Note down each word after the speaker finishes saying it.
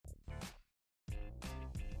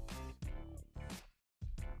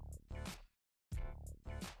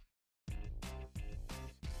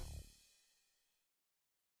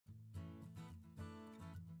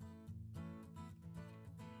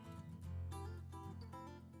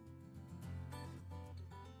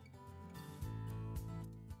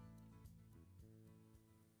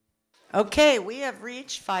Okay, we have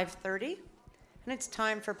reached 5:30, and it's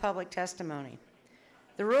time for public testimony.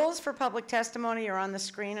 The rules for public testimony are on the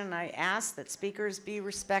screen, and I ask that speakers be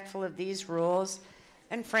respectful of these rules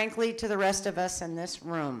and frankly to the rest of us in this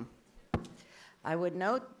room. I would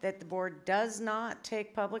note that the board does not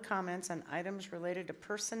take public comments on items related to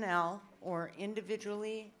personnel or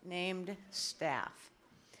individually named staff.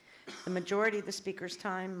 The majority of the speaker's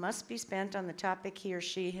time must be spent on the topic he or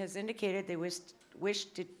she has indicated they wish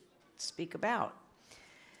to speak about.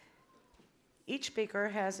 Each speaker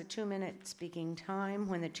has a 2-minute speaking time.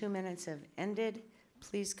 When the 2 minutes have ended,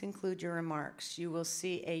 please conclude your remarks. You will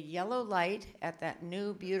see a yellow light at that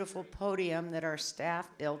new beautiful podium that our staff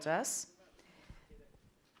built us.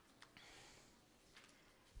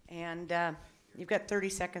 And you've got 30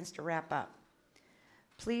 seconds to wrap up.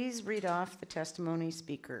 Please read off the testimony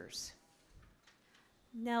speakers.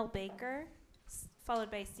 Nell Baker,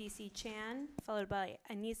 followed by Cece Chan, followed by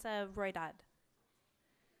Anissa Roydad.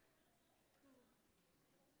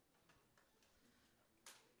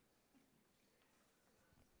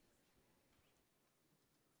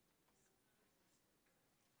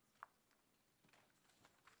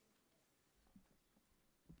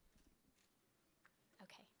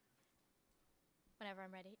 Okay. Whenever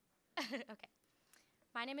I'm ready. Okay.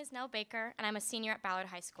 My name is Nell Baker, and I'm a senior at Ballard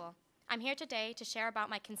High School. I'm here today to share about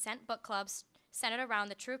my consent book clubs centered around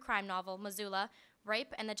the true crime novel Missoula,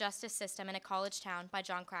 Rape and the Justice System in a College Town by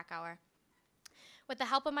Jon Krakauer. With the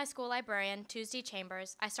help of my school librarian, Tuesday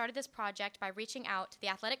Chambers, I started this project by reaching out to the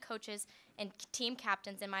athletic coaches and team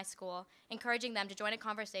captains in my school, encouraging them to join a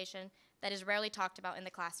conversation that is rarely talked about in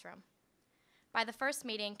the classroom. By the first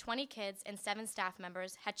meeting, 20 kids and 7 staff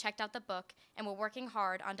members had checked out the book and were working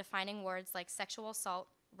hard on defining words like sexual assault,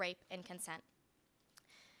 rape, and consent.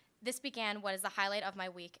 This began what is the highlight of my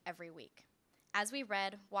week every week. As we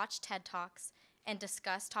read, watched TED Talks, and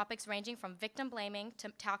discussed topics ranging from victim blaming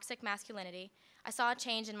to toxic masculinity, I saw a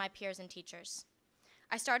change in my peers and teachers.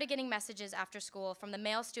 I started getting messages after school from the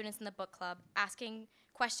male students in the book club asking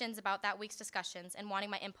questions about that week's discussions and wanting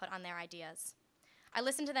my input on their ideas. I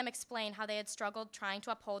listened to them explain how they had struggled trying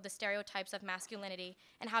to uphold the stereotypes of masculinity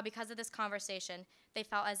and how because of this conversation, they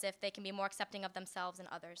felt as if they can be more accepting of themselves and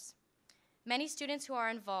others. Many students who are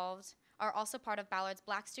involved are also part of Ballard's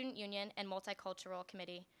Black Student Union and Multicultural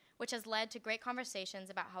Committee, which has led to great conversations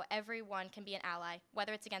about how everyone can be an ally,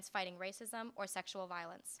 whether it's against fighting racism or sexual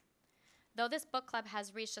violence. Though this book club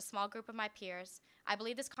has reached a small group of my peers, I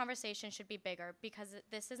believe this conversation should be bigger because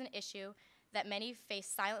this is an issue that many face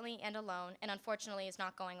silently and alone, and unfortunately is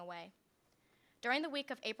not going away. During the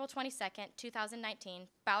week of April 22nd, 2019,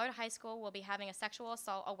 Ballard High School will be having a Sexual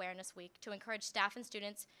Assault Awareness Week to encourage staff and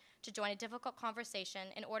students to join a difficult conversation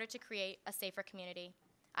in order to create a safer community.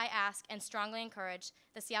 I ask and strongly encourage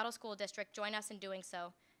the Seattle School District join us in doing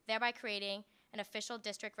so, thereby creating an official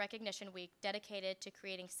district recognition week dedicated to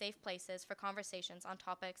creating safe places for conversations on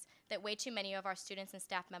topics that way too many of our students and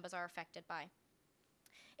staff members are affected by.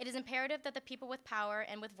 It is imperative that the people with power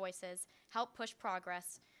and with voices help push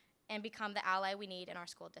progress and become the ally we need in our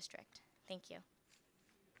school district. Thank you.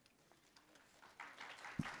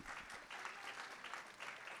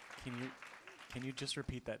 Can you just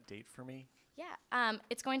repeat that date for me? Yeah,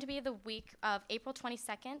 it's going to be the week of April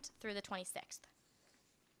 22nd through the 26th.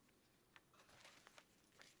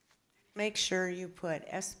 Make sure you put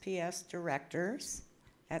SPS directors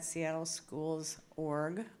at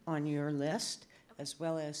seattleschools.org on your list, as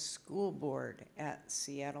well as school board at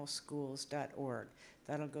seattleschools.org.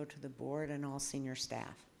 That'll go to the board and all senior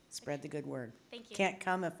staff. Spread the good word. Thank you. Can't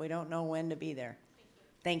come if we don't know when to be there.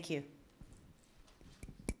 Thank you.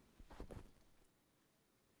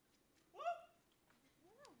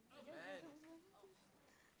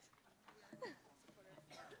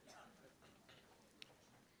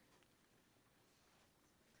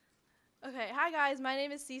 Okay, hi guys, my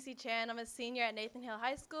name is Cece Chan. I'm a senior at Nathan Hale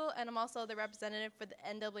High School, and I'm also the representative for the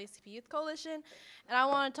NAACP Youth Coalition. And I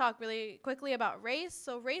want to talk really quickly about race.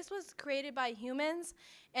 So race was created by humans,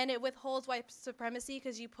 and it withholds white supremacy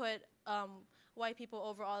because you put white people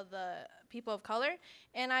over all the people of color.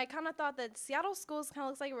 And I kind of thought that Seattle schools kind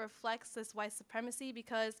of looks like it reflects this white supremacy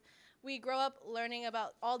because we grow up learning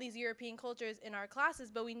about all these European cultures in our classes,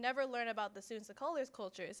 but we never learn about the students of color's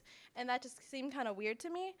cultures. And that just seemed kind of weird to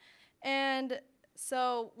me. And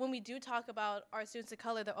so when we do talk about our students of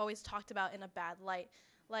color, they're always talked about in a bad light.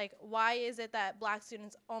 Like, why is it that black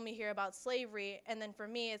students only hear about slavery? And then for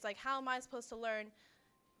me, it's like, how am I supposed to learn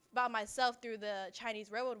about myself through the Chinese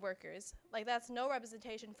railroad workers? Like, that's no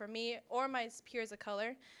representation for me or my peers of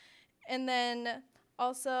color. And then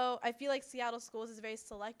also, I feel like Seattle schools is very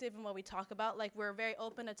selective in what we talk about. Like, we're very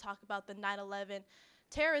open to talk about the 9/11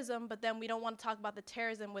 terrorism, but then we don't want to talk about the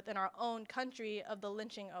terrorism within our own country of the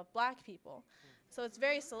lynching of black people. So it's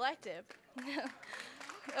very selective.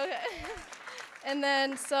 Okay. And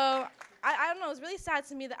then, so, I don't know, it's really sad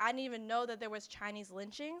to me that I didn't even know that there was Chinese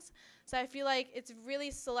lynchings. So I feel like it's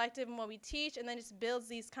really selective in what we teach, and then just builds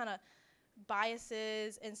these kind of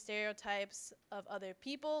biases and stereotypes of other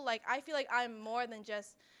people. Like, I feel like I'm more than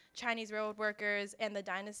just Chinese railroad workers and the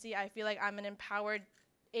dynasty. I feel like I'm an empowered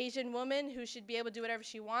Asian woman who should be able to do whatever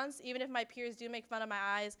she wants, even if my peers do make fun of my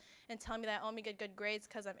eyes and tell me that I only get good grades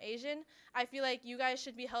because I'm Asian. I feel like you guys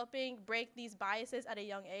should be helping break these biases at a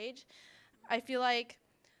young age. I feel like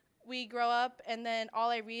we grow up and then all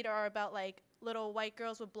I read are about like little white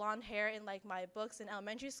girls with blonde hair in like my books in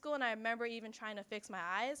elementary school, and I remember even trying to fix my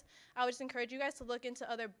eyes. I would just encourage you guys to look into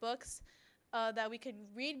other books that we could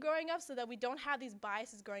read growing up so that we don't have these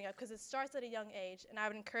biases growing up, because it starts at a young age. And I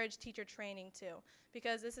would encourage teacher training too,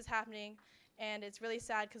 because this is happening and it's really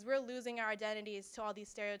sad because we're losing our identities to all these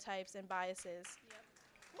stereotypes and biases. Yep.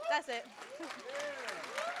 That's it. Good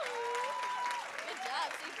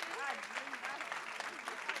job, CC.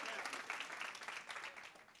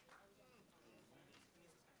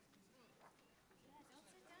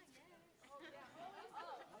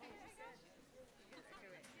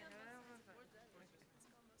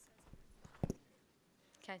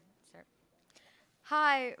 Okay, start.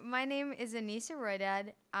 Hi, my name is Anissa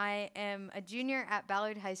Roydad. I am a junior at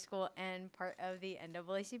Ballard High School and part of the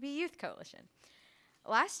NAACP Youth Coalition.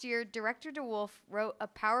 Last year, Director DeWolf wrote a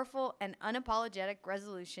powerful and unapologetic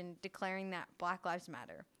resolution declaring that Black Lives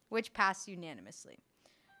Matter, which passed unanimously.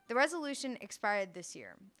 The resolution expired this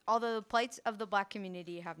year, although the plights of the Black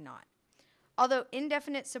community have not. Although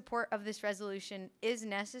indefinite support of this resolution is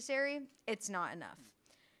necessary, it's not enough.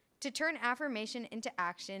 To turn affirmation into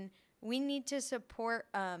action, we need to support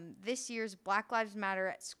this year's Black Lives Matter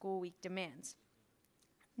at School Week demands.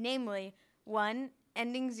 Namely, 1,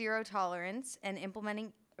 ending zero tolerance and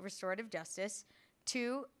implementing restorative justice.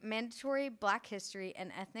 2, mandatory Black history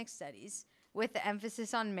and ethnic studies, with the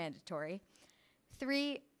emphasis on mandatory.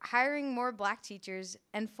 3, hiring more Black teachers.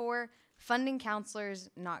 And 4, funding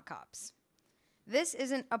counselors, not cops. This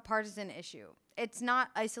isn't a partisan issue. It's not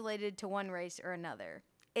isolated to one race or another.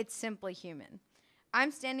 It's simply human. I'm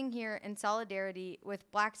standing here in solidarity with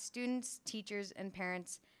Black students, teachers, and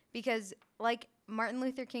parents because, like Martin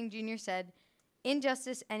Luther King Jr. said,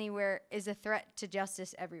 injustice anywhere is a threat to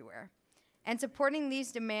justice everywhere. And supporting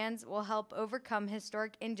these demands will help overcome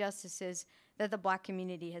historic injustices that the Black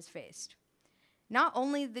community has faced. Not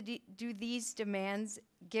only do these demands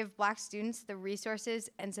give Black students the resources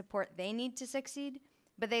and support they need to succeed,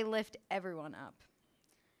 but they lift everyone up.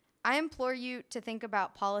 I implore you to think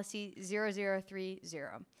about Policy 0030,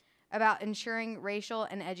 about ensuring racial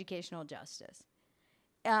and educational justice.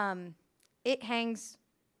 It hangs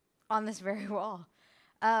on this very wall.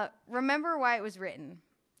 Remember why it was written.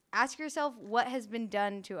 Ask yourself what has been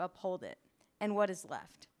done to uphold it and what is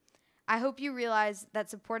left. I hope you realize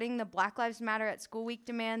that supporting the Black Lives Matter at School Week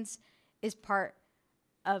demands is part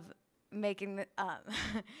of making the,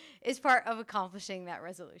 is part of accomplishing that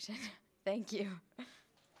resolution. Thank you.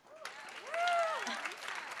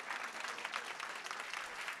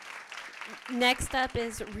 Next up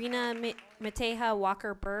is Rena Mateja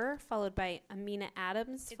Walker Burr, followed by Amina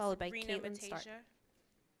Adams, followed by Rena Caitlin Stark. Mateja.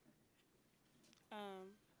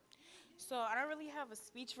 So I don't really have a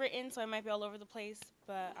speech written, so I might be all over the place,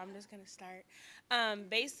 but I'm just gonna start.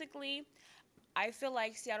 Basically, I feel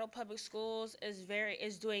like Seattle Public Schools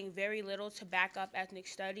is doing very little to back up ethnic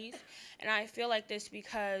studies, and I feel like this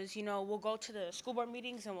because we'll go to the school board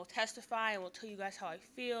meetings and we'll testify and we'll tell you guys how I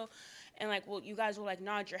feel, and you guys will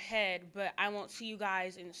nod your head, but I won't see you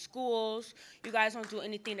guys in schools. You guys don't do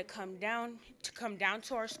anything to come down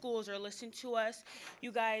to our schools or listen to us.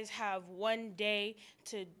 You guys have one day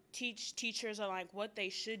to teach teachers on what they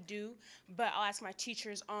should do, but I'll ask my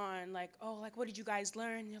teachers on what did you guys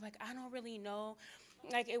learn? And they're like, I don't really know.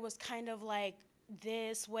 It was kind of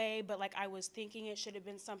this way, but I was thinking it should have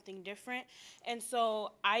been something different. And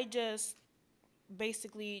so I just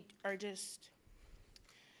basically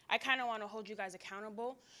I kind of want to hold you guys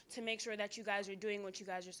accountable to make sure that you guys are doing what you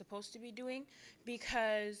guys are supposed to be doing,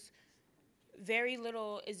 because very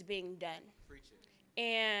little is being done. Preach it.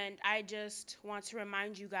 And I just want to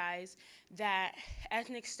remind you guys that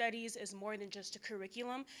ethnic studies is more than just a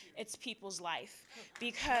curriculum, it's people's life.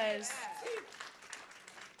 Because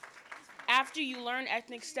after you learn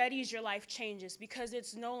ethnic studies, your life changes, because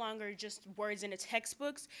it's no longer just words in the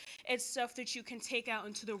textbooks. It's stuff that you can take out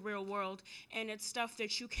into the real world, and it's stuff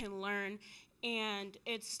that you can learn, and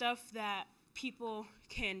it's stuff that people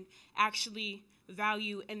can actually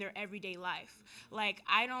value in their everyday life. Like,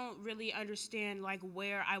 I don't really understand like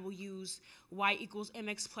where I will use y equals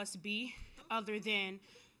mx plus b other than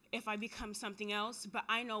if I become something else, but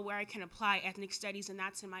I know where I can apply ethnic studies, and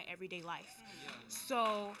that's in my everyday life.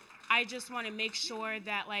 So I just want to make sure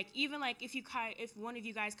that, like, even like if one of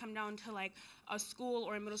you guys come down to like a school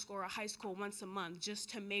or a middle school or a high school once a month, just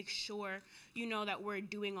to make sure you know that we're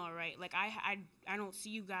doing all right. Like, I don't see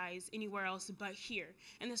you guys anywhere else but here,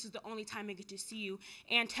 and this is the only time I get to see you.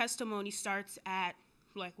 And testimony starts at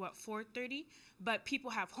like what, 4:30, but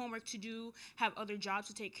people have homework to do, have other jobs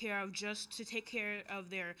to take care of, just to take care of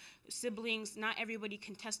their siblings. Not everybody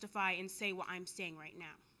can testify and say what I'm saying right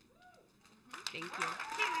now. Thank you.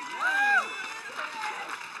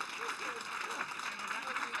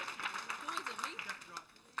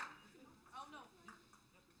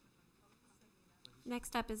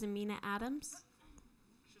 Next up is Amina Adams.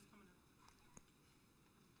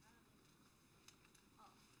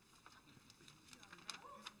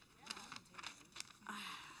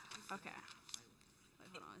 Okay. Wait,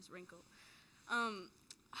 hold on, it's wrinkled.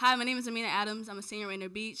 Hi, my name is Amina Adams. I'm a senior at Rainier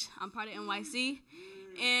Beach. I'm part of NYC.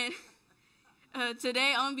 And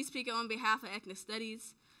today I'm going to be speaking on behalf of ethnic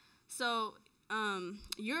studies. So,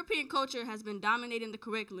 European culture has been dominating the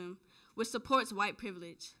curriculum, which supports white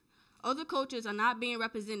privilege. Other cultures are not being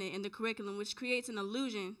represented in the curriculum, which creates an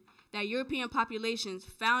illusion that European populations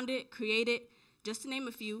founded, created, just to name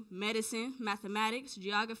a few, medicine, mathematics,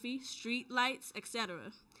 geography, street lights, etc.,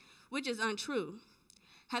 which is untrue.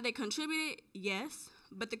 Have they contributed? Yes,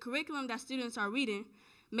 but the curriculum that students are reading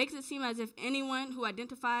makes it seem as if anyone who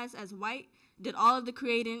identifies as white did all of the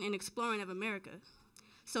creating and exploring of America.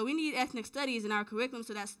 So we need ethnic studies in our curriculum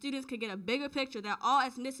so that students can get a bigger picture that all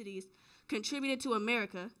ethnicities contributed to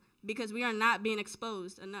America, because we are not being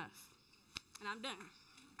exposed enough. And I'm done.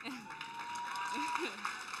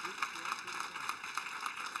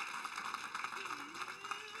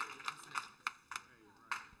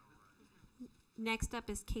 Next up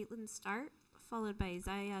is Caitlin Start, followed by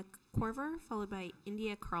Zaya Corver, followed by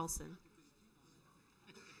India Carlson.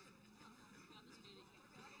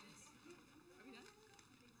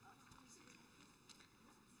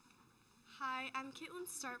 Hi, I'm Caitlin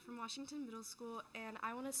Start from Washington Middle School, and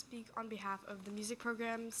I want to speak on behalf of the music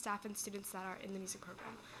program, staff, and students that are in the music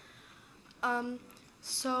program.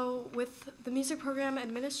 So with the music program,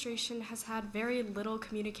 administration has had very little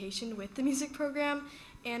communication with the music program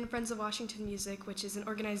and Friends of Washington Music, which is an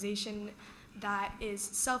organization that is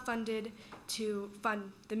self-funded to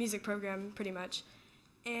fund the music program, pretty much.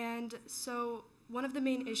 And so one of the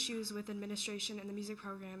main issues with administration and the music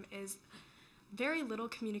program is very little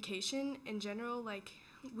communication in general. Like,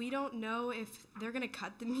 we don't know if they're going to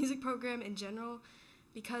cut the music program in general,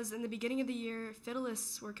 because in the beginning of the year,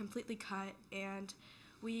 fiddleists were completely cut, and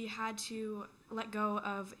we had to let go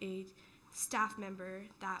of a staff member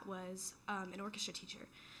that was an orchestra teacher.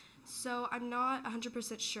 So I'm not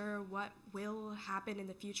 100% sure what will happen in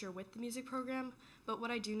the future with the music program, but what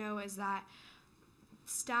I do know is that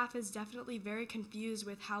staff is definitely very confused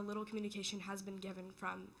with how little communication has been given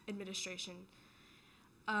from administration.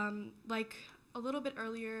 Like a little bit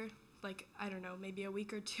earlier, like, I don't know, maybe a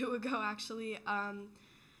week or two ago actually,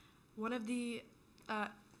 one of the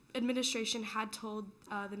administration had told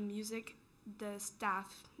the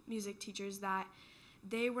staff music teachers that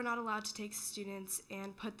they were not allowed to take students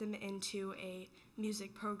and put them into a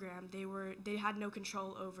music program. They had no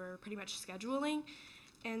control over pretty much scheduling,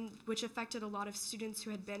 and which affected a lot of students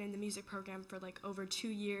who had been in the music program for like over 2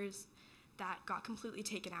 years that got completely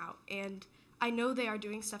taken out. And I know they are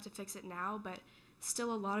doing stuff to fix it now, but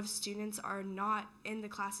still a lot of students are not in the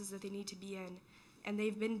classes that they need to be in, and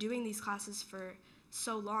they've been doing these classes for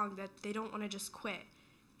so long that they don't want to just quit.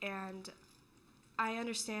 And I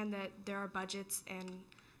understand that there are budgets and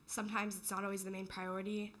sometimes it's not always the main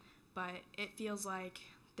priority, but it feels like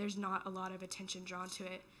there's not a lot of attention drawn to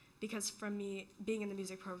it, because from me being in the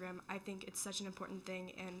music program, I think it's such an important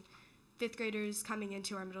thing, and 5th graders coming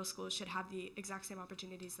into our middle school should have the exact same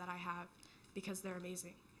opportunities that I have, because they're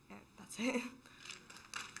amazing. And that's it.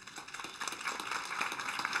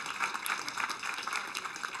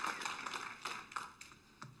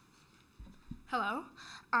 Hello,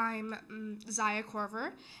 I'm Zaya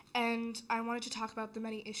Corver, and I wanted to talk about the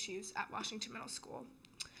many issues at Washington Middle School.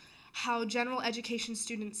 How general education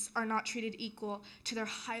students are not treated equal to their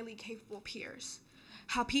highly capable peers.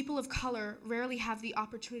 How people of color rarely have the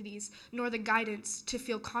opportunities nor the guidance to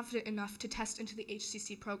feel confident enough to test into the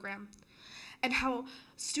HCC program. And how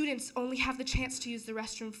students only have the chance to use the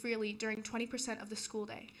restroom freely during 20% of the school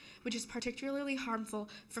day, which is particularly harmful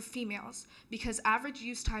for females because average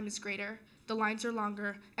use time is greater, the lines are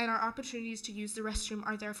longer, and our opportunities to use the restroom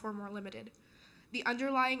are therefore more limited. The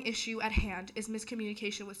underlying issue at hand is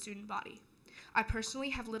miscommunication with student body. I personally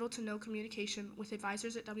have little to no communication with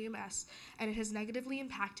advisors at WMS, and it has negatively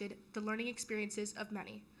impacted the learning experiences of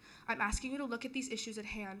many. I'm asking you to look at these issues at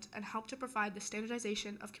hand and help to provide the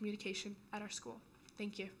standardization of communication at our school.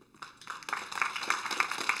 Thank you.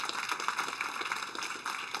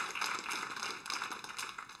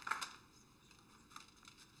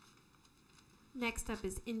 Next up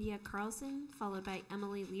is India Carlson, followed by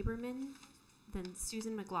Emily Lieberman, then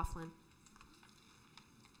Susan McLaughlin.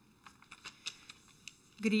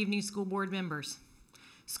 Good evening, school board members.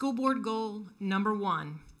 School board goal number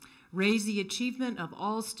 1, raise the achievement of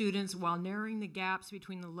all students while narrowing the gaps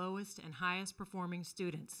between the lowest and highest performing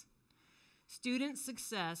students. Student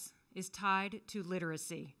success is tied to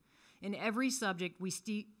literacy. In every subject we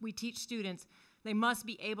teach students, they must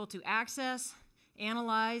be able to access,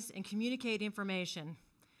 analyze, and communicate information.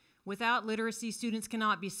 Without literacy, students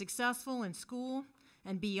cannot be successful in school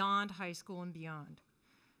and beyond high school and beyond.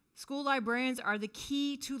 School librarians are the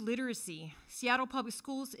key to literacy. Seattle Public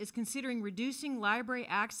Schools is considering reducing library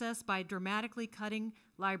access by dramatically cutting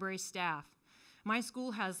library staff. My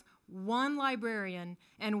school has 1 librarian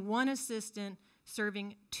and 1 assistant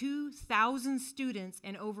serving 2,000 students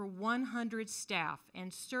and over 100 staff,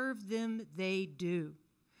 and serve them they do.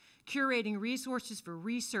 Curating resources for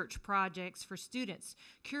research projects for students,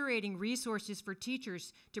 curating resources for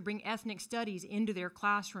teachers to bring ethnic studies into their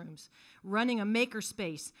classrooms, running a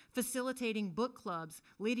makerspace, facilitating book clubs,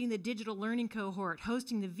 leading the digital learning cohort,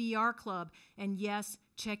 hosting the VR club, and yes,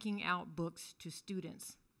 checking out books to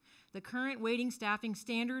students. The current waiting staffing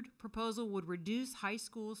standard proposal would reduce high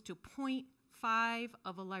schools to 0.5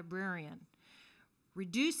 of a librarian.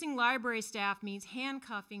 Reducing library staff means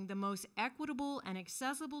handcuffing the most equitable and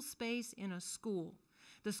accessible space in a school.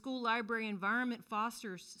 The school library environment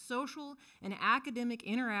fosters social and academic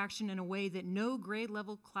interaction in a way that no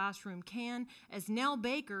grade-level classroom can, as Nell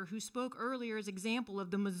Baker, who spoke earlier as example of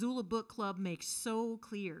the Missoula Book Club, makes so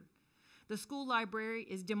clear. The school library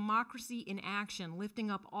is democracy in action, lifting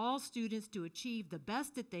up all students to achieve the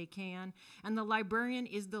best that they can, and the librarian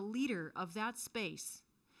is the leader of that space.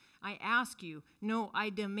 I ask you, no,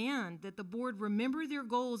 I demand that the board remember their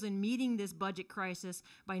goals in meeting this budget crisis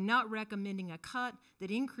by not recommending a cut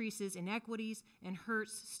that increases inequities and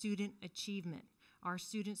hurts student achievement. Our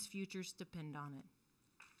students' futures depend on it.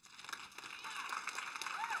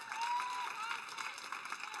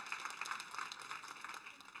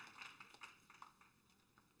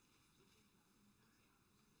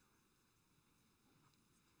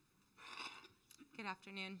 Good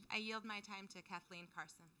afternoon. I yield my time to Kathleen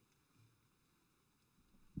Carson.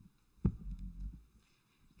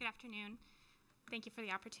 Good afternoon. Thank you for the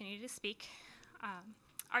opportunity to speak.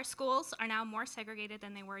 Our schools are now more segregated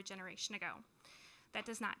than they were a generation ago. That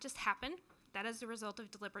does not just happen. That is the result of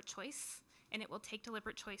deliberate choice, and it will take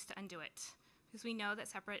deliberate choice to undo it, because we know that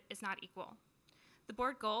separate is not equal. The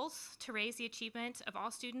board goals to raise the achievement of all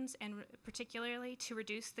students, and particularly to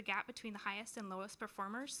reduce the gap between the highest and lowest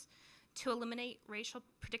performers, to eliminate racial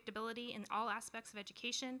predictability in all aspects of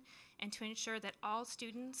education, and to ensure that all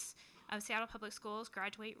students of Seattle Public Schools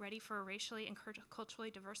graduate ready for a racially and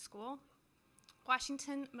culturally diverse school.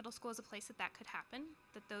 Washington Middle School is a place that could happen,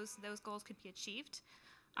 that those goals could be achieved.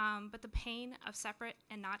 But the pain of separate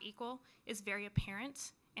and not equal is very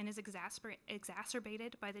apparent and is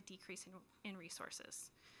exacerbated by the decrease in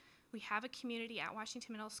resources. We have a community at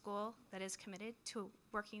Washington Middle School that is committed to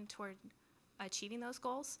working toward achieving those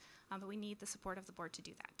goals, but we need the support of the board to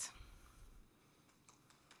do that.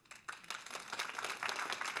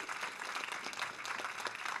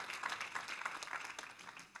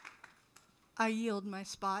 I yield my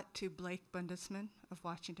spot to Blake Bundesman of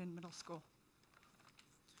Washington Middle School.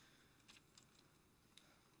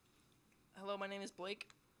 Hello, my name is Blake.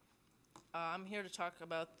 I'm here to talk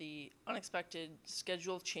about the unexpected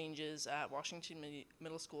schedule changes at Washington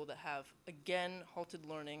Middle School that have again halted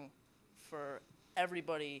learning for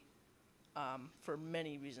everybody for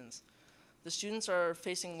many reasons. The students are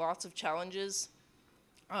facing lots of challenges,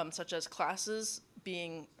 such as classes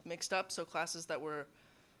being mixed up, so classes that were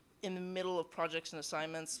in the middle of projects and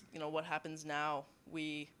assignments, what happens now?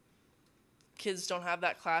 Kids don't have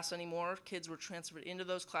that class anymore. Kids were transferred into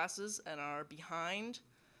those classes and are behind.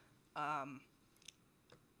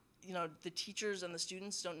 The teachers and the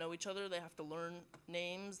students don't know each other. They have to learn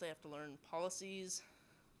names. They have to learn policies.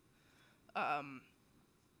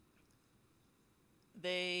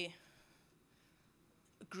 They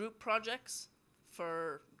group projects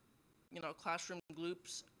for, classroom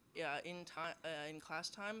groups in class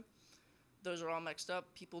time those are all mixed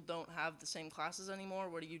up. People don't have the same classes anymore.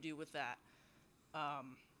 What do you do with that?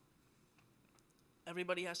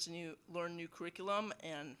 Everybody has to learn new curriculum,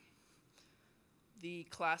 and the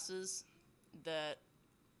classes that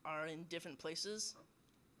are in different places.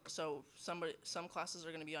 So some classes are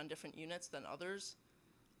going to be on different units than others,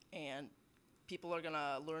 and people are going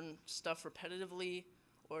to learn stuff repetitively,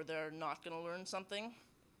 or they're not going to learn something.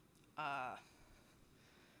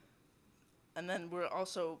 And then we're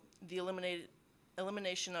also the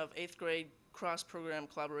elimination of 8th grade cross-program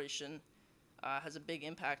collaboration has a big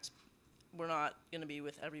impact. We're not going to be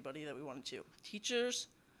with everybody that we wanted to. Teachers,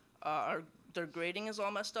 their grading is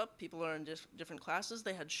all messed up. People are in different classes.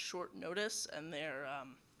 They had short notice, and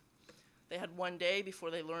they had one day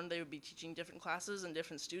before they learned they would be teaching different classes and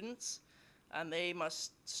different students, and they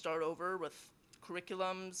must start over with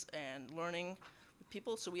curriculums and learning with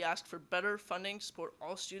people. So we asked for better funding to support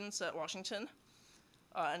all students at Washington,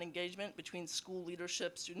 and engagement between school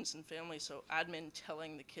leadership, students, and families, so admin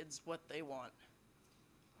telling the kids what they want.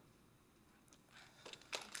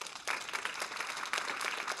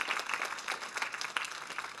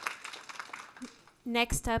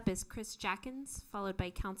 Next up is Chris Jackins, followed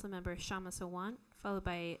by Councilmember Shama Sawant, followed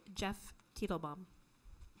by Jeff Titelbaum.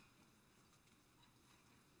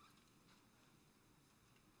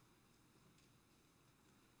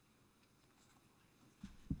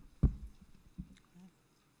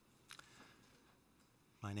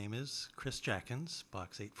 My name is Chris Jackins,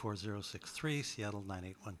 Box 84063, Seattle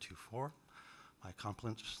 98124. My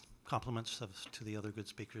compliments to the other good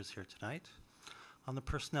speakers here tonight. On the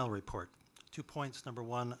personnel report, 2 points. Number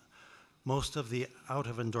one, most of the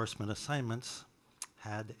out-of-endorsement assignments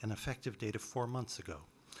had an effective date of 4 months ago.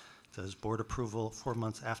 Does board approval 4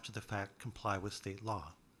 months after the fact comply with state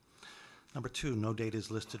law? Number two, no date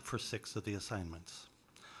is listed for 6 of the assignments.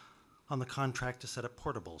 On the contract to set up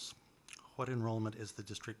portables, what enrollment is the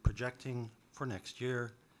district projecting for next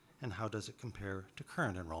year, and how does it compare to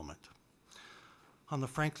current enrollment? On the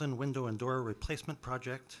Franklin window and door replacement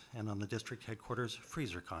project, and on the district headquarters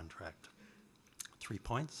freezer contract, 3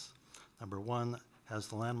 points. Number one, has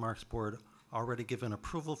the Landmarks Board already given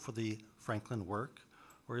approval for the Franklin work,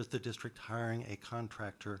 or is the district hiring a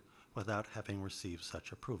contractor without having received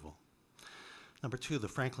such approval? Number two, the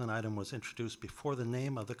Franklin item was introduced before the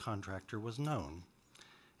name of the contractor was known,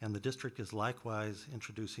 and the district is likewise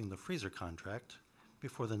introducing the freezer contract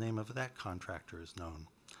before the name of that contractor is known.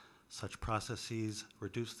 Such processes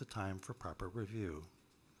reduce the time for proper review.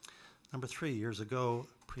 Number three, years ago,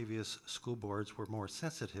 previous school boards were more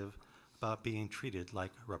sensitive about being treated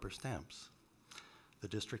like rubber stamps. The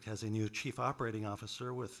district has a new chief operating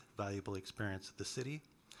officer with valuable experience at the city.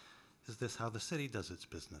 Is this how the city does its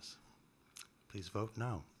business? Please vote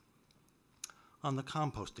no. On the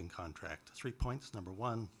composting contract, 3 points. Number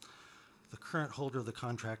one, the current holder of the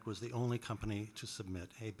contract was the only company to submit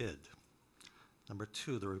a bid. Number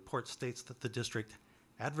two, the report states that the district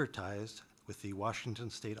advertised with the Washington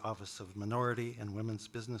State Office of Minority and Women's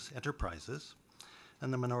Business Enterprises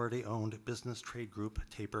and the minority-owned business trade group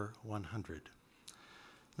Taper 100.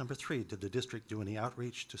 Number three, did the district do any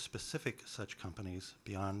outreach to specific such companies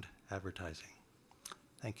beyond advertising?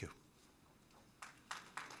 Thank you.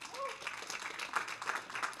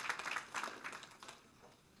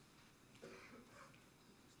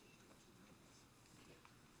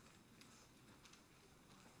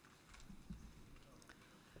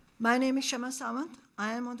 My name is Shama Sawant.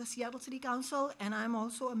 I am on the Seattle City Council, and I'm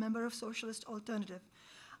also a member of Socialist Alternative.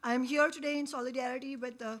 I am here today in solidarity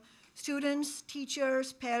with the students,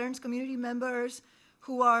 teachers, parents, community members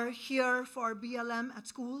who are here for BLM at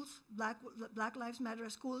schools, Black Lives Matter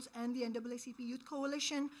at schools, and the NAACP Youth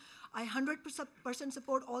Coalition. I 100%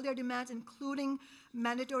 support all their demands, including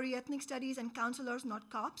mandatory ethnic studies and counselors,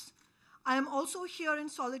 not cops. I am also here in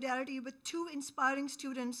solidarity with 2 inspiring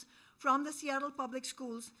students from the Seattle Public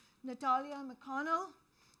Schools, Natalia McConnell,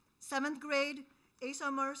 7th grade,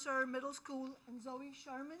 Asa Mercer Middle School, and Zoe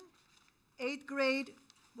Sherman, 8th grade,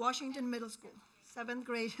 Washington Middle School, 7th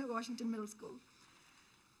grade, Washington Middle School.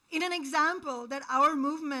 In an example that our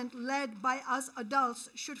movement, led by us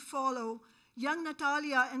adults, should follow, young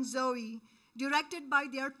Natalia and Zoe, directed by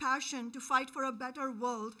their passion to fight for a better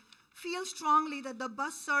world, feel strongly that the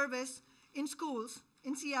bus service in schools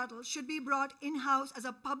in Seattle should be brought in-house as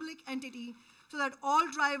a public entity so that all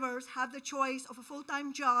drivers have the choice of a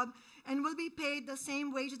full-time job and will be paid the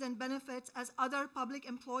same wages and benefits as other public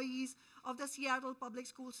employees of the Seattle public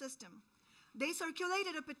school system. They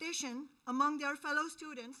circulated a petition among their fellow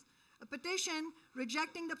students, a petition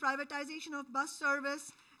rejecting the privatization of bus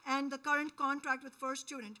service and the current contract with First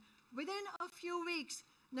Student. Within a few weeks,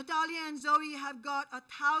 Natalia and Zoe have got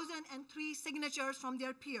 1,003 signatures from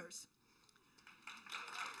their peers.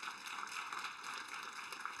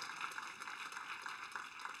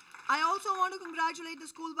 I also want to congratulate the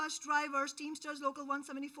school bus drivers, Teamsters Local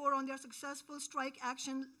 174, on their successful strike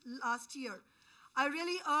action last year. I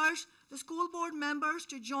really urge the school board members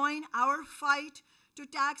to join our fight to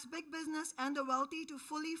tax big business and the wealthy, to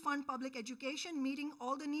fully fund public education, meeting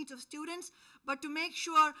all the needs of students, but to make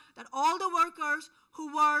sure that all the workers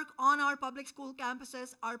who work on our public school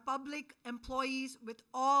campuses are public employees with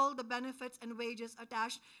all the benefits and wages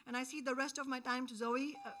attached. And I see the rest of my time to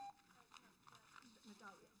Zoe.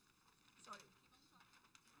 Natalia, sorry.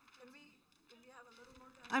 Can we have a little more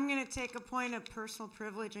time? I'm going to take a point of personal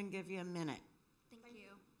privilege and give you a minute. Thank you.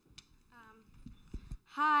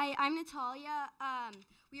 Hi, I'm Natalia.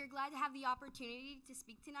 We are glad to have the opportunity to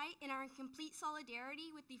speak tonight and are in complete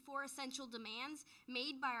solidarity with the 4 essential demands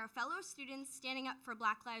made by our fellow students standing up for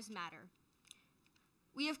Black Lives Matter.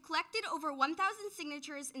 We have collected over 1,000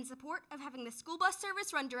 signatures in support of having the school bus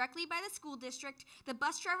service run directly by the school district, the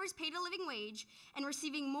bus drivers paid a living wage, and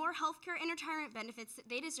receiving more healthcare and retirement benefits that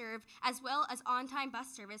they deserve, as well as on-time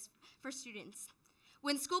bus service for students.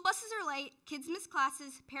 When school buses are late, kids miss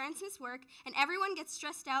classes, parents miss work, and everyone gets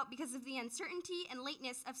stressed out because of the uncertainty and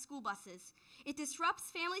lateness of school buses. It disrupts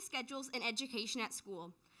family schedules and education at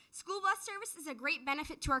school. School bus service is a great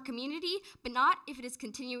benefit to our community, but not if it is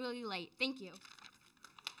continually late. Thank you.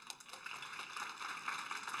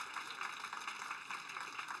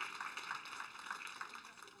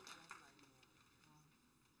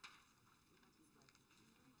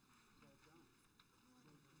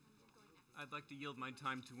 I'd like to yield my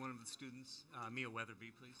time to one of the students, Mia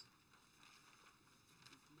Weatherby, please.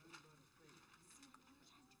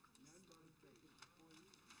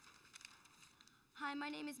 Hi, my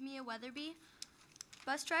name is Mia Weatherby.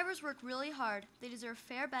 Bus drivers work really hard. They deserve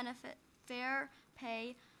fair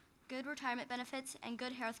pay, good retirement benefits, and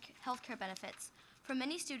good health care benefits. For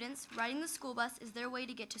many students, riding the school bus is their way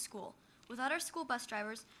to get to school. Without our school bus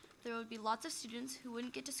drivers, there would be lots of students who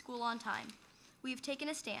wouldn't get to school on time. We have taken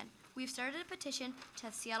a stand. We've started a petition to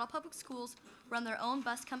have Seattle Public Schools run their own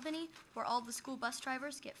bus company where all the school bus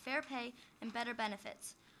drivers get fair pay and better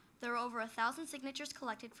benefits. There are over 1,000 signatures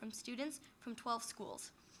collected from students from 12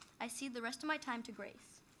 schools. I cede the rest of my time to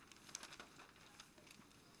Grace.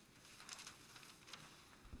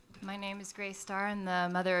 My name is Grace Starr. I'm the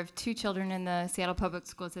mother of 2 children in the Seattle Public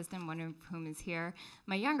School System, one of whom is here.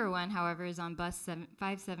 My younger one, however, is on bus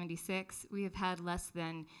 576. We have had less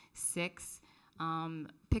than 6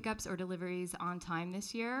 pickups or deliveries on time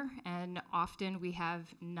this year, and often we have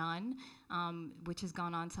none, which has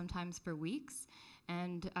gone on sometimes for weeks.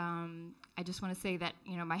 And I just want to say that,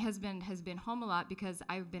 you know, my husband has been home a lot because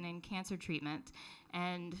I've been in cancer treatment,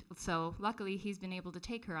 and so luckily he's been able to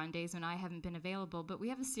take her on days when I haven't been available. But we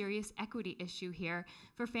have a serious equity issue here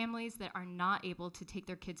for families that are not able to take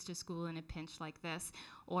their kids to school in a pinch like this,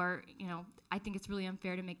 or, you know, I think it's really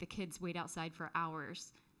unfair to make the kids wait outside for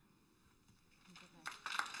hours.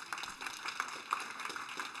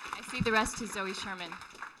 I cede the rest to Zoe Sherman.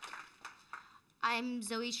 I'm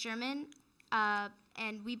Zoe Sherman,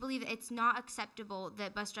 and we believe it's not acceptable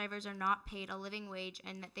that bus drivers are not paid a living wage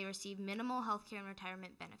and that they receive minimal health care and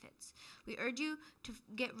retirement benefits. We urge you to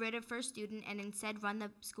get rid of First Student and instead run the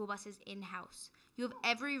school buses in-house. You have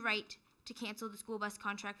every right to cancel the school bus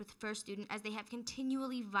contract with First Student, as they have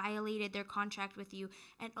continually violated their contract with you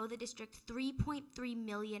and owe the district $3.3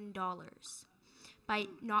 million by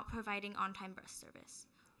not providing on-time bus service.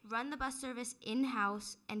 Run the bus service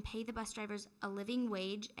in-house and pay the bus drivers a living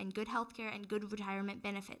wage and good health care and good retirement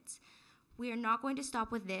benefits. We are not going to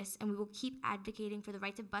stop with this, and we will keep advocating for the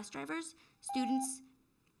rights of bus drivers, students,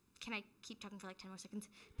 can I keep talking for like 10 more seconds?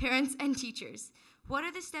 Parents and teachers. What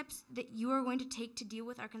are the steps that you are going to take to deal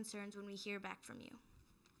with our concerns when we hear back from you?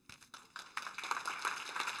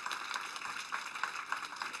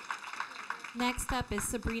 Next up is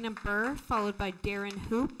Sabrina Burr, followed by Darren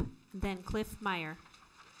Hoop, then Cliff Meyer.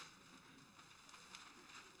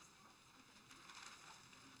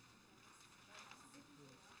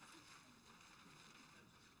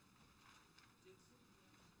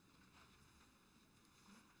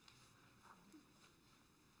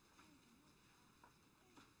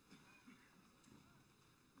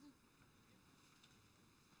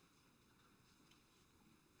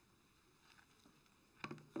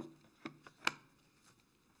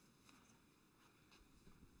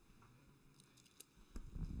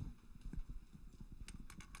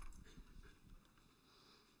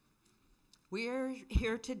 We're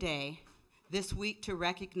here today, this week, to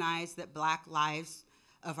recognize that Black lives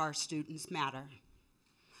of our students matter.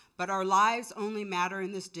 but our lives only matter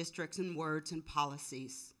in this district in words and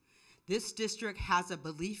policies. This district has a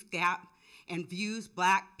belief gap and views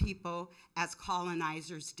Black people as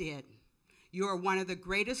colonizers did. You are one of the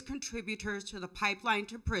greatest contributors to the pipeline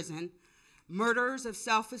to prison, murderers of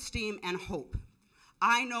self-esteem and hope.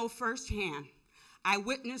 I know firsthand. I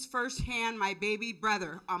witnessed firsthand my baby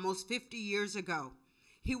brother almost 50 years ago.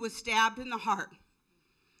 He was stabbed in the heart.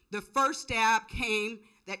 The first stab came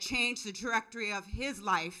that changed the trajectory of his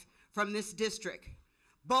life from this district.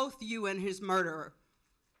 Both you and his murderer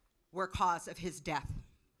were cause of his death.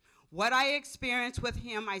 What I experienced with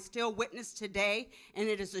him, I still witness today, and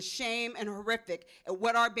it is a shame and horrific at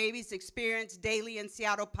what our babies experience daily in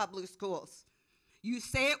Seattle Public Schools. You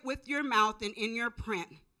say it with your mouth and in your print,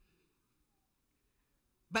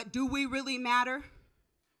 but do we really matter?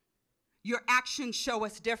 Your actions show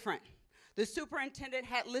us different. The superintendent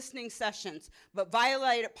had listening sessions, but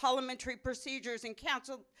violated parliamentary procedures and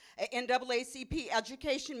canceled an NAACP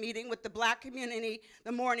education meeting with the Black community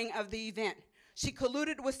the morning of the event. She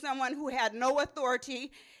colluded with someone who had no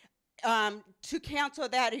authority to cancel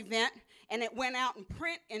that event, and it went out in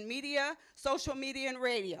print and media, social media, and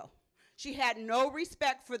radio. She had no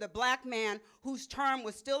respect for the Black man whose term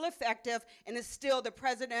was still effective and is still the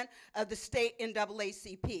president of the state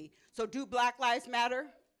NAACP. So do Black Lives Matter?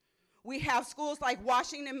 We have schools like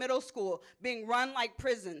Washington Middle School being run like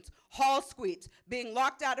prisons, hall suites, being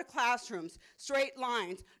locked out of classrooms, straight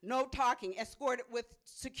lines, no talking, escorted with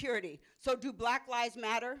security. So do Black Lives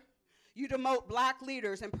Matter? You demote Black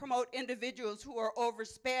leaders and promote individuals who are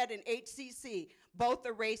oversped in HCC. Both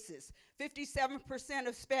are racist. 57%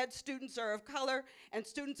 of SPED students are of color, and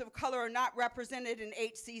students of color are not represented in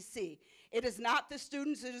HCC. It is not the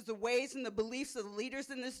students, it is the ways and the beliefs of the leaders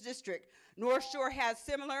in this district. North Shore has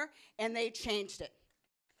similar, and they changed it.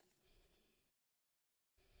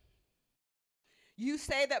 You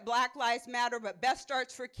say that Black Lives Matter, but Best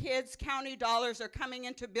Starts for Kids county dollars are coming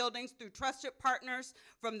into buildings through trusted partners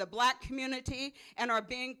from the Black community and are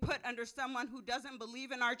being put under someone who doesn't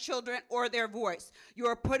believe in our children or their voice. You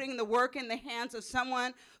are putting the work in the hands of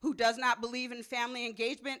someone who does not believe in family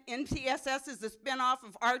engagement. NTSS is the spinoff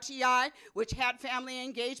of RTI, which had family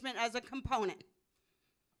engagement as a component.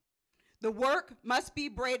 The work must be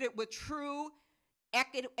braided with true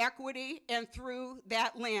equity and through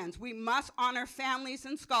that lens. We must honor families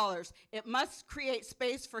and scholars. It must create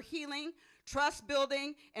space for healing, trust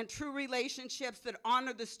building, and true relationships that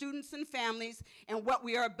honor the students and families and what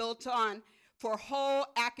we are built on for whole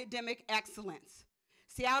academic excellence.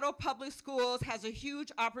 Seattle Public Schools has a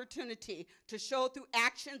huge opportunity to show through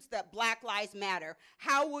actions that Black Lives Matter.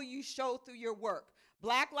 How will you show through your work?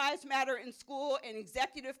 Black Lives Matter in school, in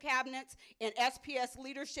executive cabinets, in SPS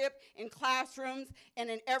leadership, in classrooms, and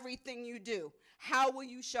in everything you do. How will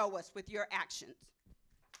you show us with your actions?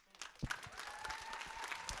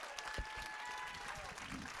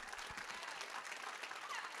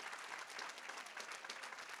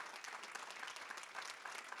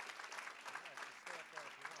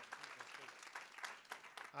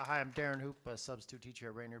 Hi, I'm Darren Hoop, a substitute teacher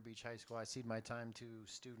at Rainier Beach High School. I cede my time to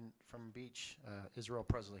student from Beach, Israel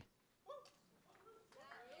Presley.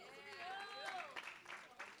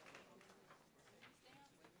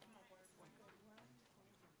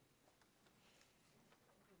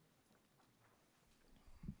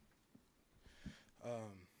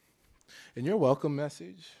 In your welcome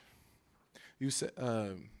message, you said,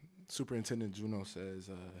 Superintendent Juneau says,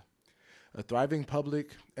 a thriving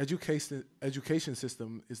public education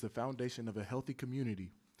system is the foundation of a healthy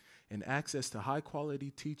community, and access to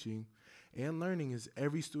high-quality teaching and learning is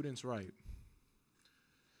every student's right.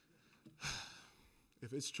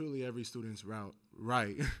 If it's truly every student's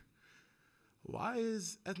right, why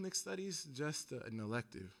is ethnic studies just an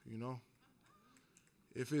elective, you know?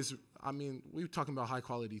 If it's, I mean, we're talking about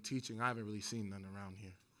high-quality teaching. I haven't really seen none around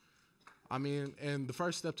here. I mean, and the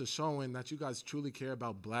first step to showing that you guys truly care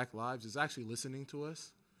about Black lives is actually listening to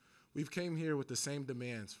us. We've came here with the same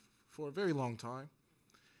demands for a very long time,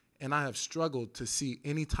 and I have struggled to see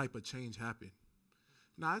any type of change happen.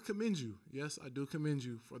 Now, I commend you. Yes, I do commend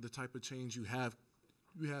you for the type of change you have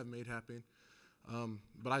made happen.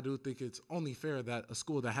 But I do think it's only fair that a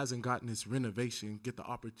school that hasn't gotten its renovation get the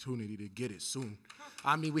opportunity to get it soon.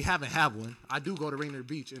 I mean, we haven't had one. I do go to Rainier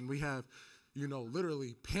Beach, and we have, you know,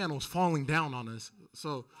 literally panels falling down on us.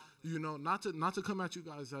 So, you know, not to come at you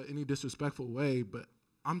guys any disrespectful way, but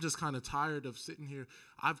I'm just kind of tired of sitting here.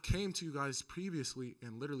 I've came to you guys previously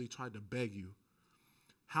and literally tried to beg you.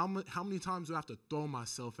 How many times do I have to throw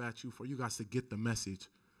myself at you for you guys to get the message?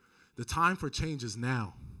 The time for change is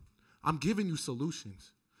now. I'm giving you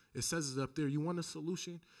solutions. It says it up there. You want a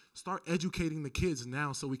solution? Start educating the kids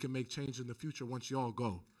now so we can make change in the future once y'all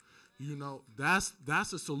go. You know, that's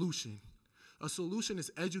a solution. A solution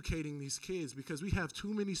is educating these kids because we have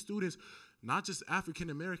too many students, not just African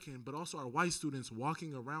American, but also our white students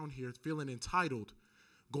walking around here feeling entitled,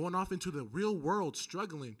 going off into the real world,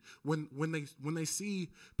 struggling when they see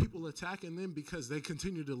people attacking them because they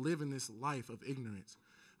continue to live in this life of ignorance.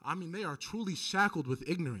 I mean, they are truly shackled with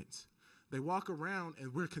ignorance. They walk around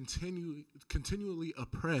and we're continually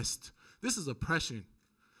oppressed. This is oppression.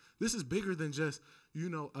 This is bigger than just, you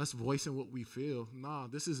know, us voicing what we feel. Nah,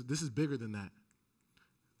 this is bigger than that.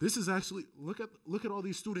 This is actually, look at all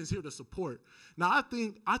these students here to support. Now, I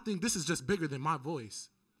think this is just bigger than my voice.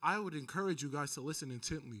 I would encourage you guys to listen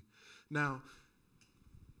intently. Now,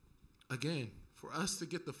 again, for us to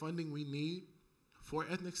get the funding we need for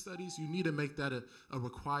ethnic studies, you need to make that a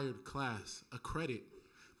required class, a credit,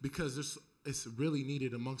 because it's really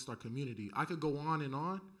needed amongst our community. I could go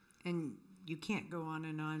on. And you can't go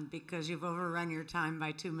on because you've overrun your time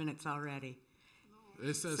by 2 minutes already.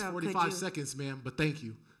 It says So 45 seconds, ma'am, but thank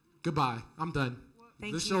you. Goodbye. I'm done.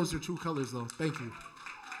 This shows your true colors, though. Thank you.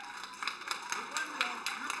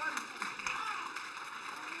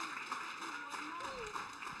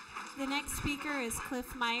 The next speaker is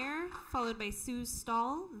Cliff Meyer, followed by Sue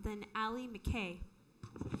Stahl, then Allie McKay.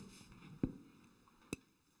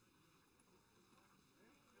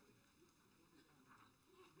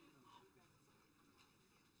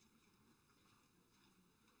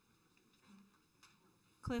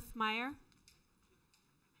 Cliff Meyer.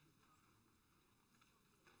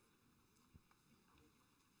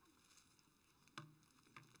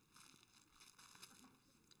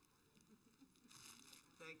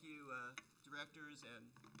 Thank you, directors and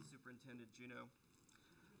Superintendent Juneau.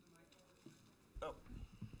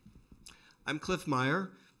 I'm Cliff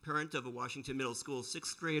Meyer, parent of a Washington Middle School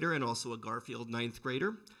 6th grader and also a Garfield 9th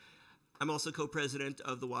grader. I'm also co-president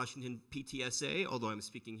of the Washington PTSA, although I'm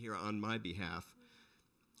speaking here on my behalf.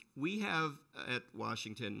 We have at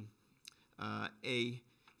Washington a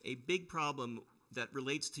big problem that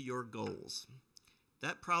relates to your goals.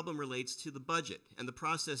 That problem relates to the budget and the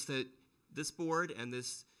process that this board and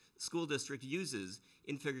this school district uses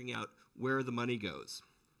in figuring out where the money goes.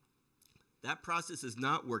 That process is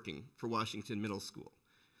not working for Washington Middle School.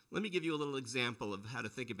 Let me give you a little example of how to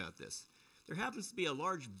think about this. There happens to be a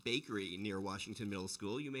large bakery near Washington Middle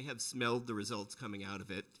School. You may have smelled the results coming out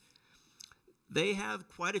of it. They have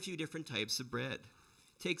quite a few different types of bread.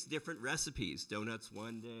 It takes different recipes, donuts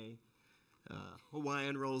one day,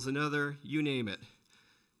 Hawaiian rolls another, you name it.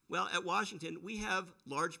 Well, at Washington, we have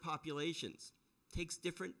large populations. It takes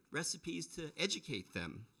different recipes to educate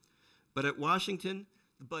them. But at Washington,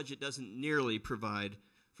 the budget doesn't nearly provide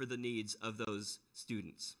for the needs of those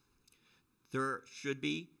students. There should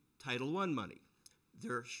be Title I money.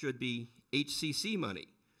 There should be HCC money.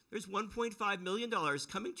 There's $1.5 million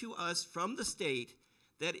coming to us from the state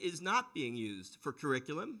that is not being used for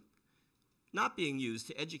curriculum, not being used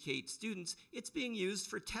to educate students. It's being used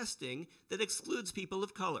for testing that excludes people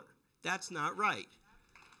of color. That's not right.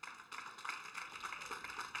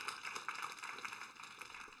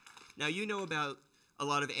 Now, you know about a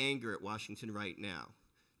lot of anger at Washington right now.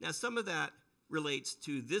 Now, some of that relates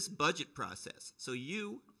to this budget process. So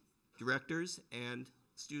you, directors and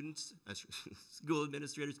students, school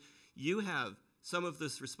administrators, you have some of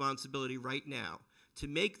this responsibility right now to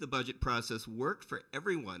make the budget process work for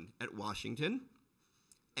everyone at Washington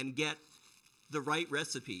and get the right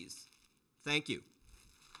recipes. Thank you.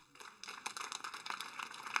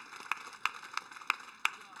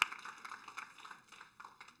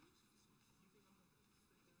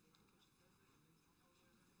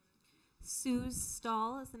 Sue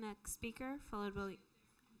Stahl is the next speaker, followed by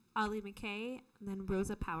Ollie McKay, and then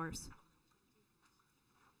Rosa Powers.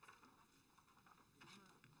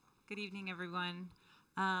 Good evening, everyone.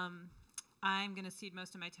 I'm going to cede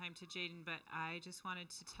most of my time to Jaden, but I just wanted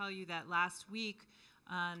to tell you that last week,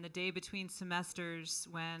 on the day between semesters,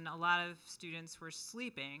 when a lot of students were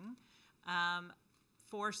sleeping,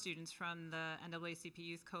 4 students from the NAACP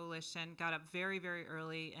Youth Coalition got up very, very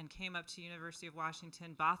early and came up to University of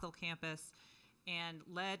Washington Bothell campus and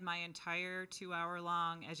led my entire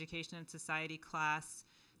 2-hour-long education and society class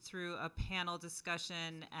through a panel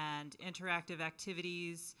discussion and interactive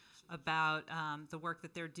activities about the work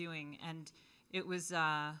that they're doing. And it was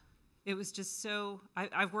just so,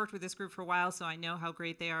 I've worked with this group for a while, so I know how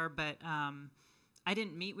great they are, but I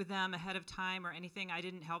didn't meet with them ahead of time or anything. I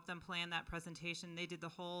didn't help them plan that presentation. They did the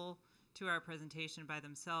whole 2-hour presentation by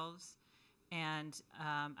themselves. And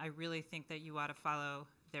I really think that you ought to follow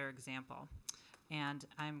their example. and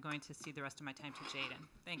I'm going to cede the rest of my time to Jaden.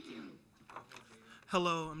 Thank you.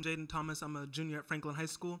 Hello, I'm Jaden Thomas. I'm a junior at Franklin High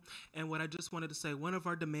School. And what I just wanted to say, one of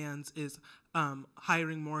our demands is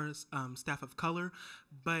hiring more staff of color,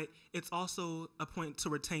 but it's also a point to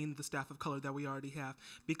retain the staff of color that we already have.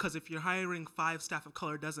 Because if you're hiring 5 staff of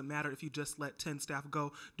color, it doesn't matter if you just let 10 staff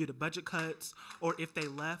go due to budget cuts or if they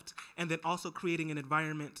left, and then also creating an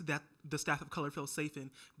environment that the staff of color feel safe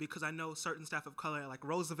in. Because I know certain staff of color like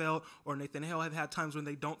Roosevelt or Nathan Hale have had times when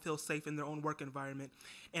they don't feel safe in their own work environment,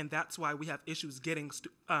 and that's why we have issues getting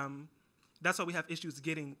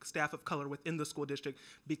staff of color within the school district,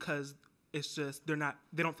 because it's just they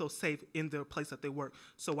don't feel safe in the place that they work.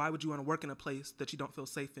 So why would you want to work in a place that you don't feel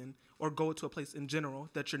safe in, or go to a place in general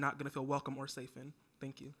that you're not going to feel welcome or safe in?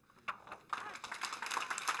 Thank you.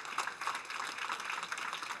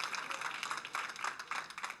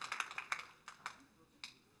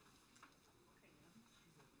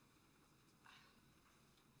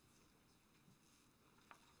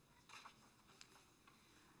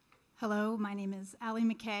 Hello, my name is Allie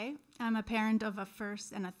McKay. I'm a parent of a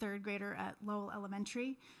first and a third grader at Lowell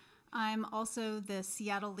Elementary. I'm also the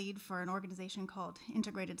Seattle lead for an organization called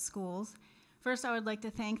Integrated Schools. First, I would like to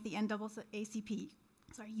thank the NAACP,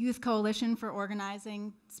 Youth Coalition, for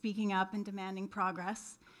organizing, speaking up, and demanding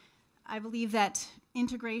progress. I believe that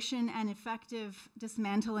integration and effective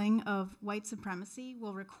dismantling of white supremacy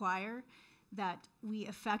will require that we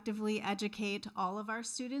effectively educate all of our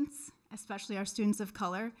students, especially our students of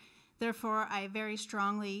color. Therefore, I very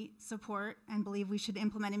strongly support and believe we should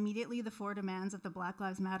implement immediately the 4 demands of the Black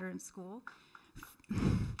Lives Matter in school.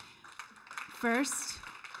 First,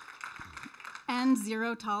 end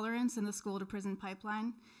zero tolerance in the school to prison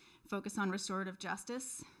pipeline. Focus on restorative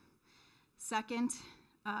justice. Second,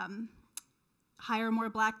 hire more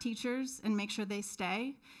Black teachers and make sure they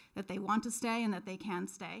stay, that they want to stay and that they can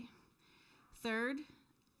stay. Third,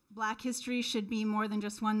 Black history should be more than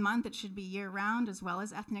just 1 month. It should be year-round, as well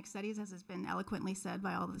as ethnic studies, as has been eloquently said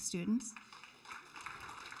by all of the students.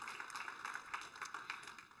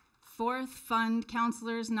 Fourth, fund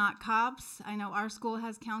counselors, not cops. I know our school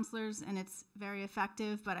has counselors, and it's very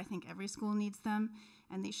effective, but I think every school needs them,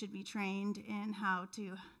 and they should be trained in how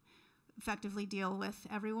to effectively deal with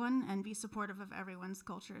everyone and be supportive of everyone's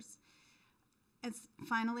cultures.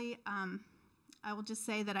 Finally, I will just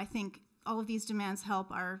say that I think all of these demands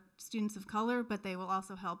help our students of color, but they will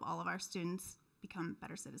also help all of our students become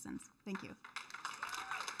better citizens. Thank you.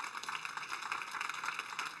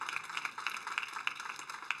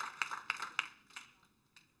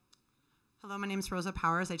 Hello, my name is Rosa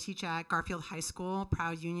Powers. I teach at Garfield High School,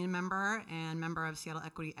 proud union member and member of Seattle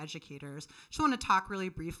Equity Educators. Just want to talk really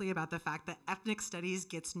briefly about the fact that ethnic studies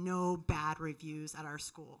gets no bad reviews at our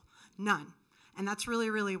school. None. And that's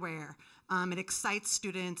really, really rare. It excites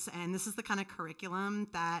students, and this is the kind of curriculum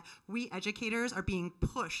that we educators are being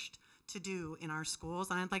pushed to do in our schools,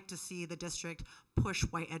 and I'd like to see the district push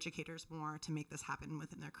white educators more to make this happen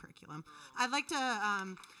within their curriculum. I'd like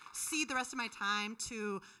to cede the rest of my time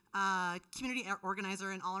to community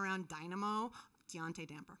organizer and all-around dynamo, Deontay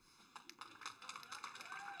Damper.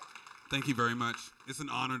 Thank you very much. It's an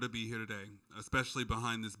honor to be here today, especially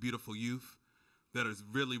behind this beautiful youth that is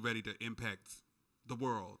really ready to impact the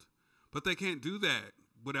world. But they can't do that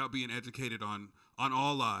without being educated on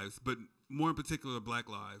all lives, but more in particular, Black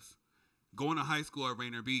lives. Going to high school at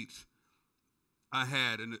Rainier Beach,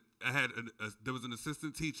 there was an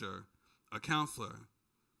assistant teacher, a counselor,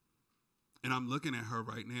 and I'm looking at her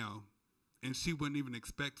right now, and she wouldn't even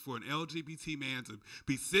expect for an LGBT man to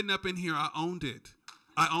be sitting up in here. I owned it.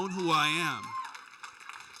 I own who I am.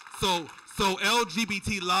 So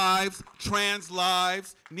LGBT lives, trans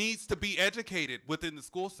lives, needs to be educated within the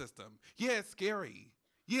school system. Yeah, it's scary.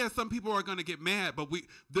 Yeah, some people are going to get mad, but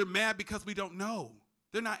they're mad because we don't know.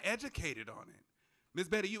 They're not educated on it. Ms.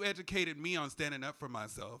 Betty, you educated me on standing up for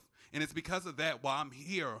myself, and it's because of that why I'm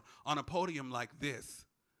here on a podium like this.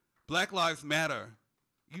 Black Lives Matter.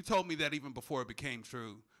 You told me that even before it became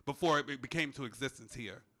true, before it became to existence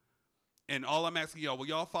here. And all I'm asking y'all, will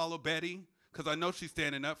y'all follow Betty? Because I know she's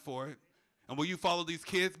standing up for it. And will you follow these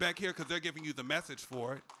kids back here? Because they're giving you the message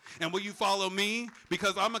for it. And will you follow me?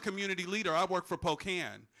 Because I'm a community leader. I work for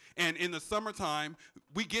Pocan. And in the summertime,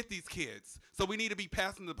 we get these kids. So we need to be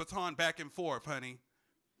passing the baton back and forth, honey.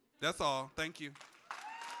 That's all. Thank you.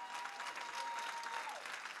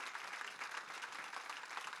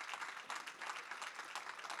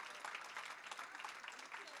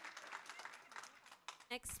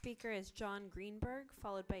 Next speaker is John Greenberg,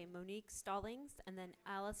 followed by Monique Stallings, and then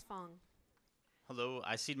Alice Fong. Hello,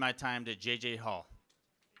 I cede my time to J.J. Hall.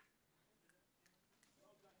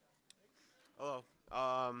 Hello.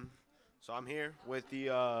 So I'm here with the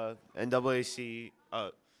NAACP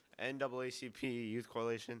Youth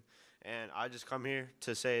Coalition, and I just come here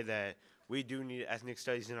to say that we do need ethnic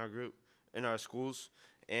studies in our group, in our schools,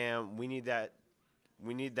 and we need that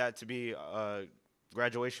to be a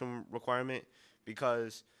graduation requirement,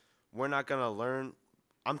 because we're not gonna learn.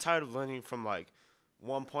 I'm tired of learning from like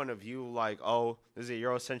one point of view, like, oh, this is a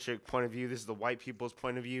Eurocentric point of view, this is the white people's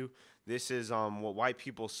point of view, this is what white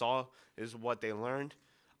people saw, this is what they learned.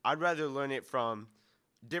 I'd rather learn it from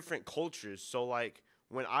different cultures. So like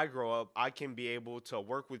when I grow up, I can be able to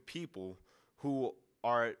work with people who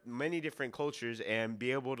are many different cultures and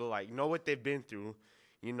be able to like know what they've been through,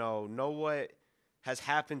 know what has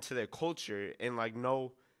happened to their culture, and like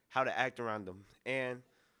know how to act around them. And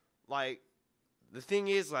like the thing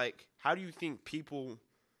is, like, how do you think people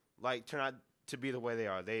like turn out to be the way they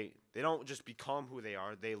are? They don't just become who they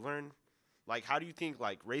are. They learn. Like, how do you think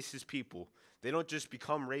like racist people, they don't just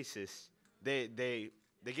become racist. They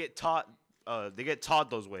get taught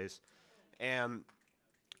those ways. And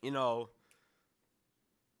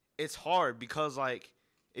it's hard because like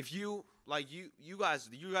if you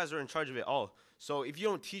guys are in charge of it all. So if you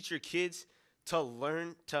don't teach your kids to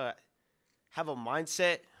learn to have a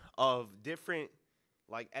mindset of different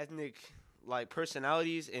like ethnic like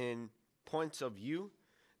personalities and points of view,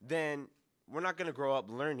 then we're not going to grow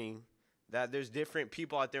up learning that there's different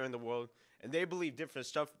people out there in the world and they believe different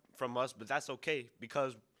stuff from us, but that's okay,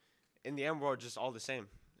 because in the end we're just all the same,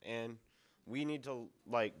 and we need to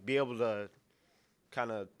like be able to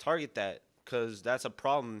kind of target that, because that's a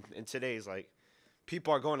problem in today's like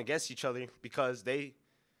people are going against each other because they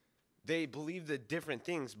believe the different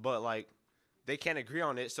things, but like they can't agree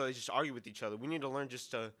on it, so they just argue with each other. We need to learn just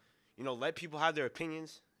to, let people have their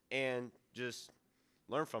opinions and just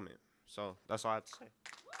learn from it. So that's all I have to say.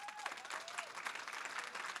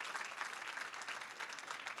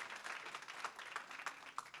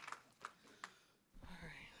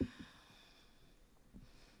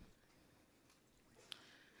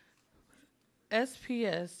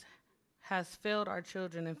 SPS has failed our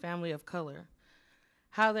children and family of color.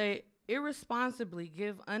 How they irresponsibly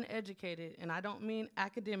give uneducated, and I don't mean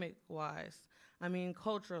academic-wise, I mean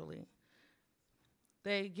culturally.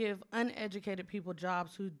 They give uneducated people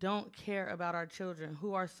jobs who don't care about our children,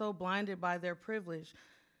 who are so blinded by their privilege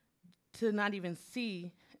to not even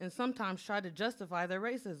see and sometimes try to justify their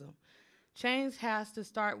racism. Change has to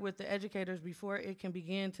start with the educators before it can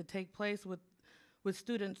begin to take place with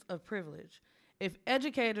students of privilege. If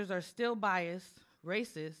educators are still biased,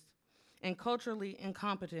 racist, and culturally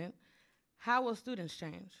incompetent, how will students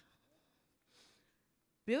change?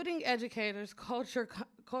 Building educators'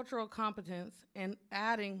 cultural competence and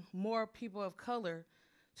adding more people of color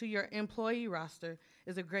to your employee roster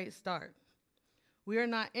is a great start. We are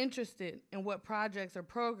not interested in what projects or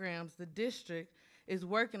programs the district is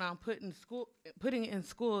working on putting in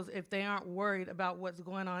schools if they aren't worried about what's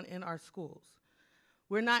going on in our schools.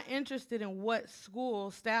 We're not interested in what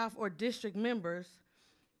school staff or district members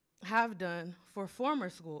have done for former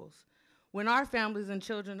schools when our families and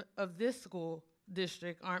children of this school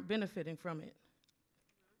district aren't benefiting from it.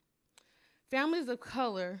 Families of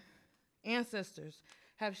color, ancestors,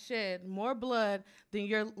 have shed more blood than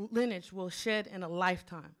your lineage will shed in a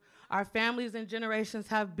lifetime. Our families and generations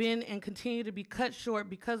have been and continue to be cut short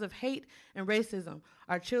because of hate and racism.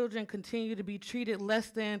 Our children continue to be treated less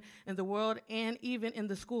than in the world and even in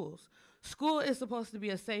the schools. School is supposed to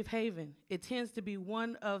be a safe haven. It tends to be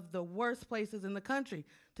one of the worst places in the country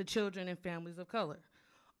to children and families of color.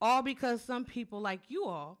 All because some people like you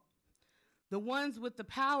all, the ones with the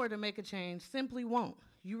power to make a change, simply won't.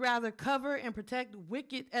 You rather cover and protect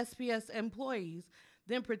wicked SPS employees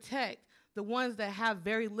than protect the ones that have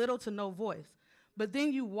very little to no voice. But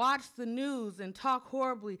then you watch the news and talk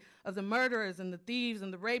horribly of the murderers and the thieves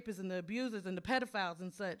and the rapists and the abusers and the pedophiles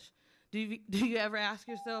and such. Do you ever ask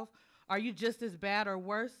yourself, are you just as bad or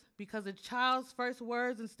worse? Because a child's first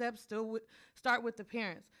words and steps still start with the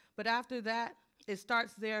parents. But after that, it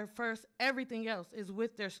starts there first. Everything else is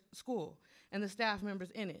with their school and the staff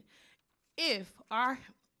members in it. If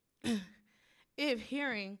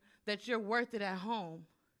hearing that you're worth it at home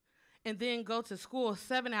and then go to school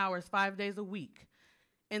 7 hours, 5 days a week,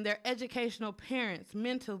 and their educational parents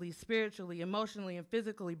mentally, spiritually, emotionally, and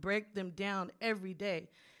physically break them down every day,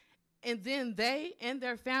 and then they and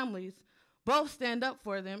their families both stand up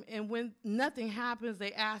for them, and when nothing happens,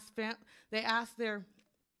 they ask the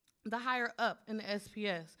higher up in the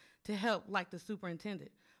SPS to help, like the superintendent,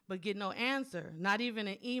 but get no answer, not even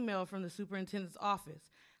an email from the superintendent's office.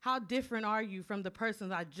 How different are you from the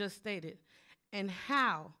persons I just stated? And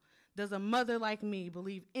how Does a mother like me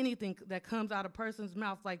believe anything that comes out of a person's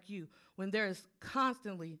mouth like you when there is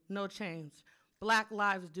constantly no change? Black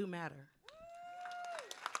lives do matter.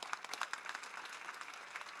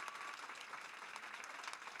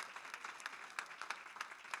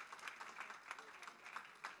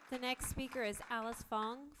 The next speaker is Alice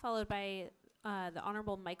Fong, followed by the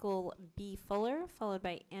Honorable Michael B. Fuller, followed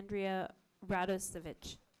by Andrea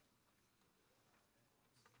Radosevich.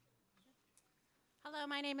 Hello,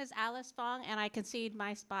 my name is Alice Fong, and I concede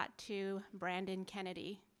my spot to Brandon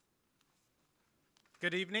Kennedy.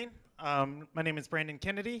 Good evening. My name is Brandon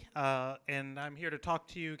Kennedy, and I'm here to talk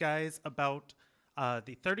to you guys about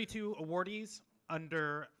the 32 awardees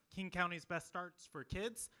under King County's Best Starts for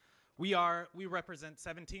Kids. We represent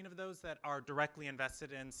 17 of those that are directly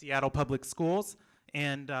invested in Seattle Public Schools,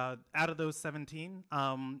 and out of those 17,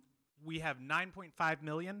 we have 9.5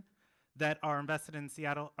 million that are invested in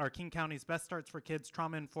Seattle, or King County's Best Starts for Kids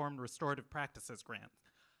Trauma-Informed Restorative Practices Grant.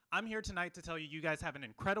 I'm here tonight to tell you you guys have an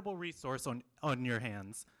incredible resource on your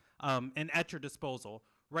hands and at your disposal.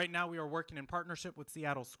 Right now we are working in partnership with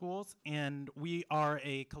Seattle Schools, and we are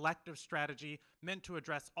a collective strategy meant to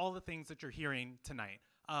address all the things that you're hearing tonight.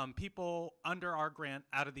 People under our grant,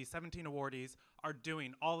 out of these 17 awardees, are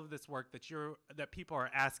doing all of this work that people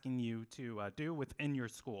are asking you to do within your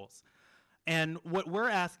schools. And what we're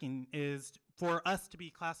asking is for us to be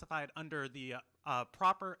classified under the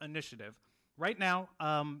proper initiative. Right now,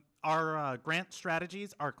 our grant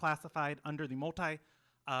strategies are classified under the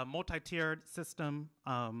multi-tiered system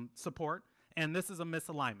support, and this is a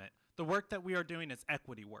misalignment. The work that we are doing is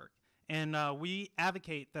equity work, and we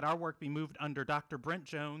advocate that our work be moved under Dr. Brent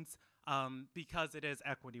Jones because it is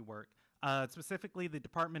equity work, specifically the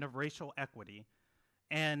Department of Racial Equity.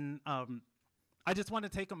 And I just want to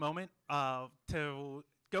take a moment to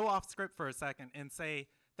go off script for a second and say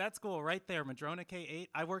that school right there, Madrona K-8,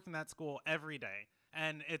 I work in that school every day.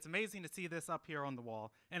 And it's amazing to see this up here on the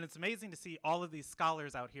wall. And it's amazing to see all of these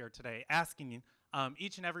scholars out here today asking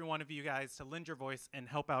each and every one of you guys to lend your voice and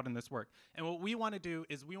help out in this work. And what we want to do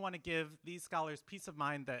is we want to give these scholars peace of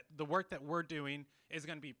mind that the work that we're doing is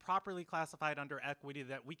going to be properly classified under equity,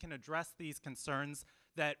 that we can address these concerns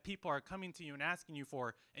that people are coming to you and asking you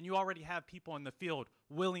for, and you already have people in the field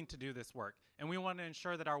willing to do this work. And we want to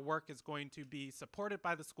ensure that our work is going to be supported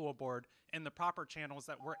by the school board in the proper channels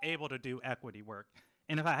that we're able to do equity work.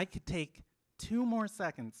 And if I could take 2 more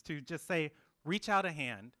seconds to just say, reach out a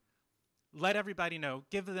hand, let everybody know,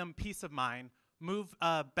 give them peace of mind, move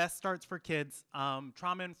Best Starts for Kids,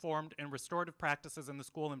 trauma-informed and restorative practices in the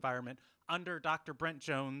school environment under Dr. Brent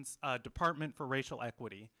Jones' Department for Racial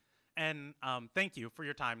Equity. And thank you for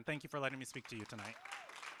your time. Thank you for letting me speak to you tonight.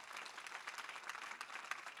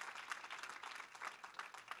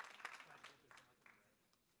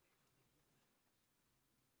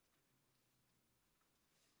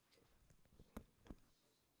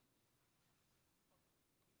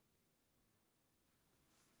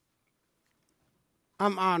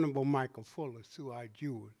 I'm Honorable Michael Fuller, Suai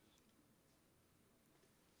Jewett.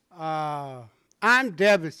 I'm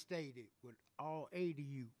devastated with all 8 of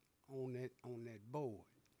you on that board.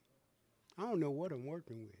 I don't know what I'm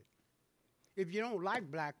working with. If you don't like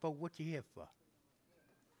black folk, what you here for?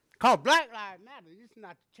 Because Black Lives Matter, this is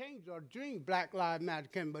not to change our dream. Black Lives Matter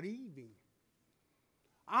can believe in.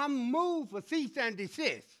 I'm moved for cease and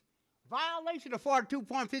desist. Violation of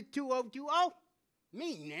 42.52020,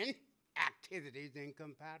 meaning activities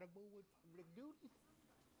incompatible with public duty.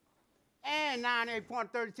 And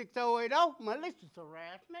 98.36080, malicious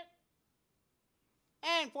harassment.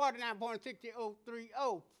 And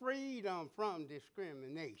 49.60030, freedom from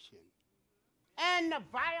discrimination. And the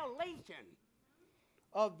violation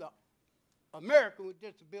of the American with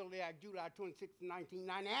Disability Act, July 26,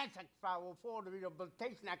 1990, and Section 504, the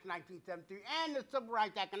Rehabilitation Act, 1973, and the Civil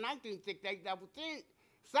Rights Act of 1968 that was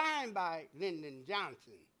signed by Lyndon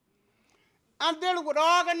Johnson. I'm dealing with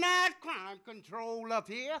organized crime control up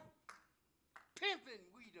here, pimping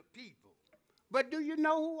we the people. But do you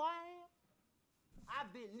know who I am?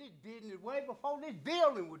 I've been in this business way before this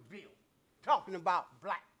building was built, talking about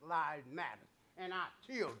Black Lives Matter and our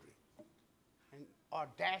children. And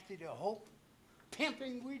audacity of hope,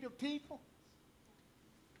 pimping we the people.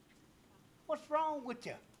 What's wrong with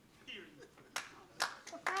you?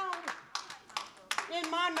 What's wrong with you? In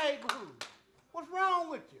my neighborhood, what's wrong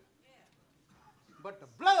with you? But the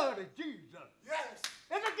blood of Jesus. Yes.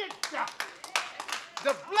 Let me get shot.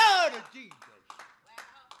 The blood of Jesus.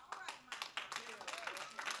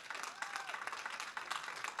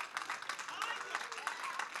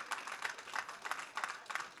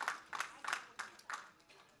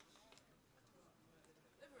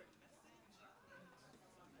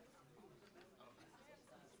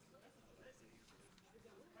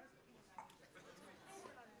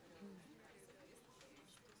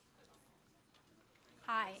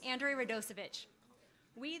 Hi, Andrea Radosevich.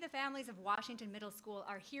 We, the families of Washington Middle School,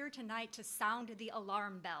 are here tonight to sound the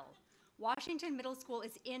alarm bell. Washington Middle School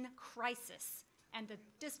is in crisis, and the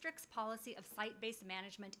district's policy of site-based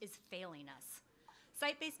management is failing us.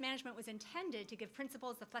 Site-based management was intended to give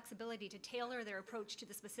principals the flexibility to tailor their approach to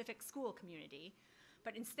the specific school community,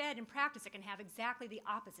 but instead, in practice, it can have exactly the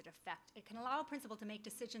opposite effect. It can allow a principal to make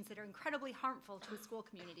decisions that are incredibly harmful to a school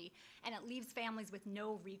community, and it leaves families with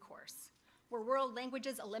no recourse. Were world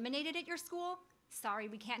languages eliminated at your school? Sorry,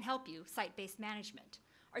 we can't help you. Site-based management.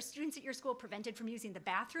 Are students at your school prevented from using the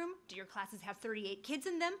bathroom? Do your classes have 38 kids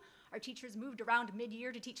in them? Are teachers moved around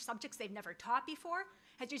mid-year to teach subjects they've never taught before?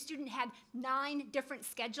 Has your student had 9 different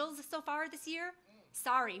schedules so far this year?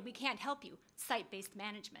 Sorry, we can't help you. Site-based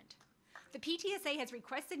management. The PTSA has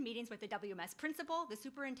requested meetings with the WMS principal, the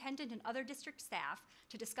superintendent, and other district staff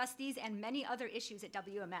to discuss these and many other issues at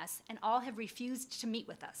WMS, and all have refused to meet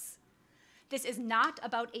with us. This is not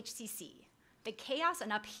about HCC. The chaos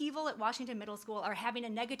and upheaval at Washington Middle School are having a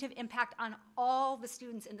negative impact on all the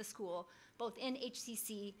students in the school, both in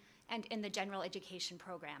HCC and in the general education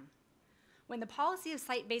program. When the policy of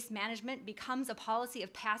site-based management becomes a policy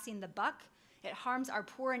of passing the buck, it harms our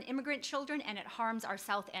poor and immigrant children, and it harms our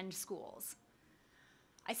South End schools.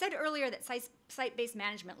 I said earlier that site-based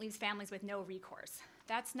management leaves families with no recourse.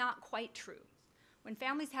 That's not quite true. When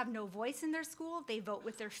families have no voice in their school, they vote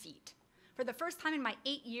with their feet. For the first time in my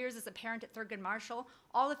 8 years as a parent at Thurgood Marshall,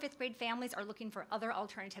 all the 5th grade families are looking for other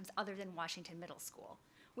alternatives other than Washington Middle School.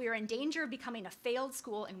 We are in danger of becoming a failed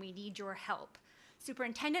school, and we need your help.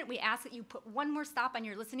 Superintendent, we ask that you put one more stop on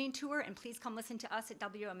your listening tour, and please come listen to us at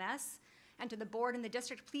WMS. And to the board and the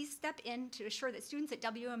district, please step in to assure that students at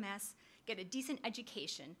WMS get a decent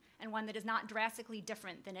education, and one that is not drastically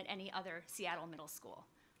different than at any other Seattle middle school.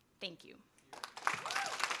 Thank you.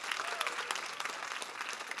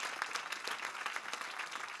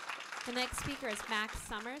 The next speaker is Max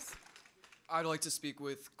Summers. I'd like to speak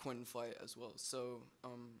with Quentin Flight as well. So,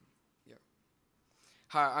 yeah.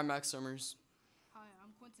 Hi, I'm Max Summers.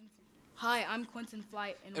 Hi, I'm Quentin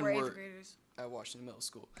Flight, and we're 8th graders at Washington Middle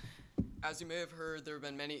School. As you may have heard, there have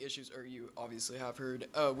been many issues, or you obviously have heard,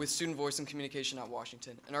 with student voice and communication at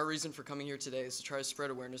Washington. And our reason for coming here today is to try to spread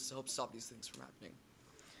awareness to help stop these things from happening.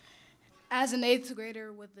 As an 8th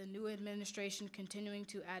grader, with the new administration continuing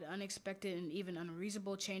to add unexpected and even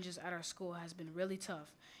unreasonable changes at our school has been really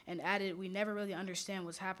tough. And added, we never really understand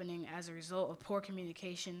what's happening as a result of poor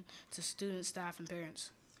communication to students, staff, and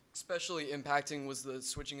parents. Especially impacting was the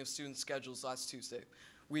switching of student schedules last Tuesday.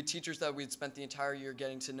 We had teachers that we had spent the entire year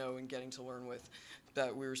getting to know and getting to learn with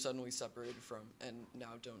that we were suddenly separated from and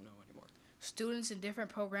now don't know anymore. Students in different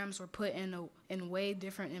programs were put in way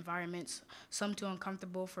different environments, some too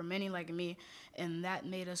uncomfortable for many like me, and that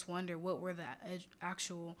made us wonder what were the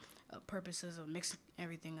actual purposes of mixing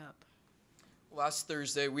everything up. Last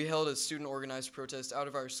Thursday, we held a student-organized protest out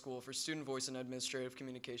of our school for student voice and administrative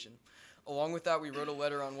communication. Along with that, we wrote a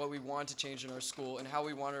letter on what we wanted to change in our school and how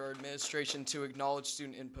we wanted our administration to acknowledge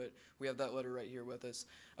student input. We have that letter right here with us.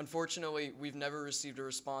 Unfortunately, we've never received a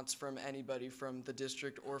response from anybody from the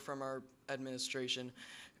district or from our administration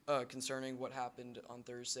concerning what happened on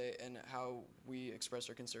Thursday and how we expressed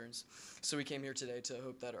our concerns. So we came here today to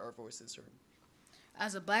hope that our voice is heard.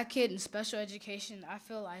 As a black kid in special education, I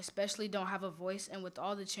feel I especially don't have a voice, and with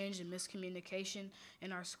all the change and miscommunication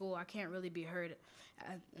in our school, I can't really be heard.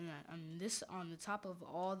 And this on the top of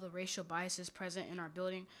all the racial biases present in our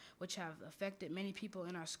building, which have affected many people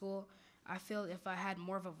in our school. I feel if I had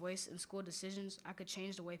more of a voice in school decisions, I could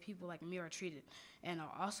change the way people like me are treated. And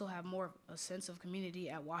I'll also have more of a sense of community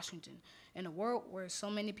at Washington. In a world where so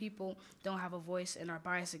many people don't have a voice and are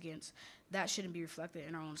biased against, that shouldn't be reflected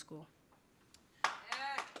in our own school.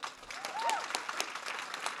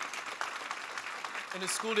 In a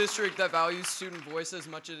school district that values student voice as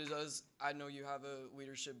much as it does, I know you have a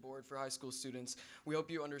leadership board for high school students. We hope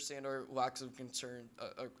you understand our lacks of concern,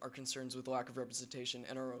 our concerns with lack of representation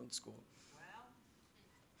in our own school.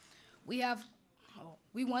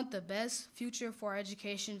 We want the best future for our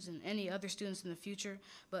educations and any other students in the future,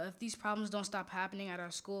 but if these problems don't stop happening at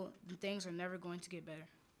our school, then things are never going to get better.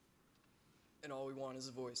 And all we want is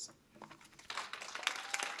a voice.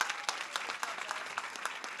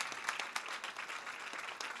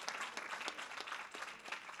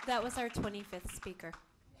 That was our 25th speaker.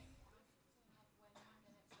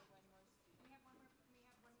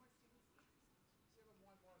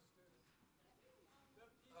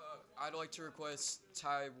 I'd like to request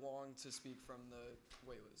Tai Wong to speak from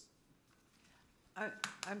the waitlist.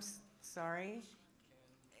 I'm sorry.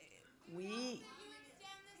 We.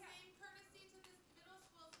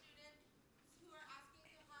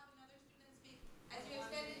 As you have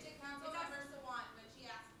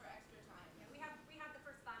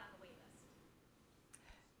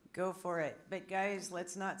Go for it. But guys,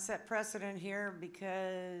 let's not set precedent here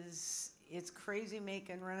because it's crazy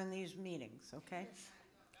making running these meetings, okay?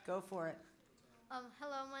 Go for it.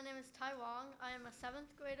 Hello, my name is Tai Wong. I am a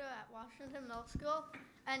 7th grader at Washington Middle School,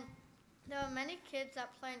 and there are many kids that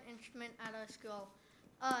play an instrument at our school.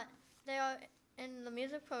 They are in the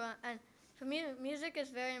music program, and for me, music is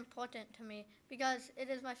very important to me because it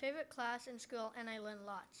is my favorite class in school and I learn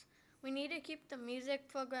lots. We need to keep the music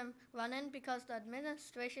program running because the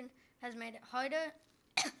administration has made it harder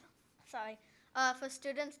for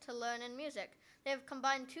students to learn in music. They have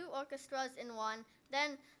combined 2 orchestras in one,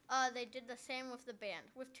 then they did the same with the band.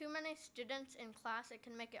 With too many students in class, it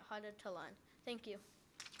can make it harder to learn. Thank you.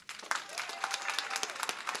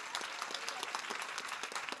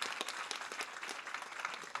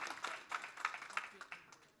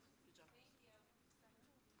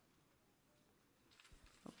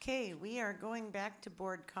 Okay, we are going back to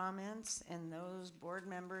board comments, and those board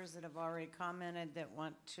members that have already commented that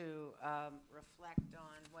want to reflect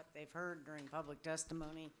on what they've heard during public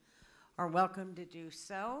testimony are welcome to do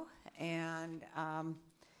so. And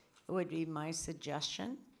it would be my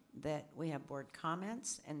suggestion that we have board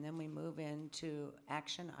comments, and then we move into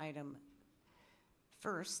action item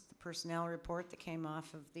first, the personnel report that came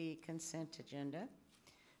off of the consent agenda.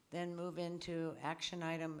 Then move into action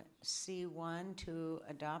item C1 to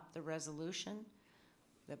adopt the resolution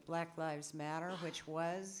that Black Lives Matter, which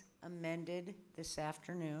was amended this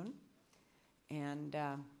afternoon. And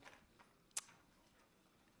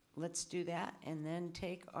let's do that and then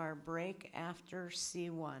take our break after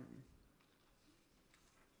C1.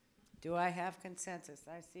 Do I have consensus?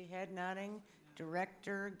 I see head nodding.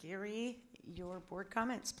 Director Geary, your board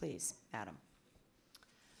comments, please. Adam.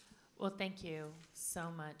 Well, thank you so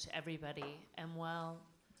much, everybody. And while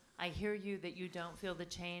I hear you that you don't feel the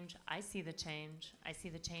change, I see the change. I see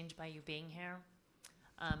the change by you being here.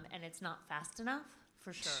 And it's not fast enough,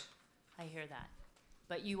 for sure. I hear that.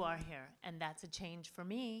 But you are here, and that's a change for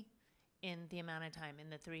me in the amount of time, in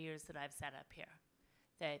the 3 years that I've sat up here.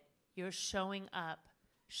 That you're showing up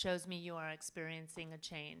shows me you are experiencing a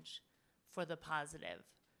change for the positive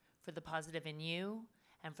in you,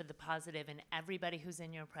 and for the positive in everybody who's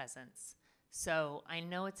in your presence. So I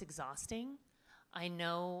know it's exhausting. I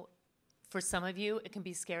know for some of you it can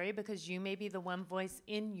be scary because you may be the one voice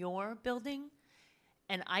in your building,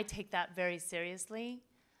 and I take that very seriously.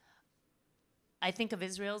 I think of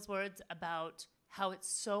Israel's words about how it's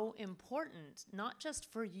so important, not just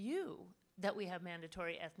for you that we have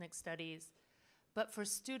mandatory ethnic studies, but for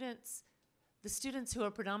students, the students who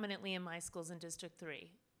are predominantly in my schools in District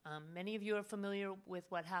 3. Many of you are familiar with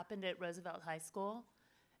what happened at Roosevelt High School,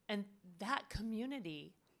 and that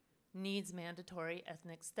community needs mandatory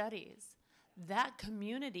ethnic studies. That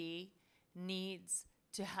community needs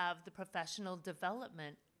to have the professional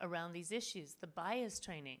development around these issues, the bias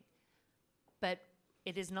training. But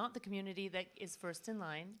it is not the community that is first in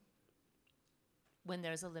line when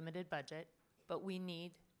there's a limited budget, but we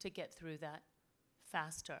need to get through that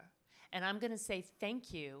faster. And I'm going to say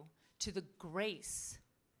thank you to the grace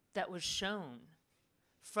that was shown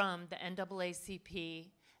from the NAACP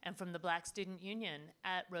and from the Black Student Union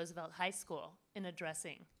at Roosevelt High School in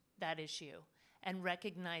addressing that issue and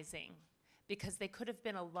recognizing, because they could have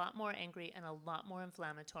been a lot more angry and a lot more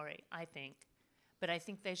inflammatory, I think. But I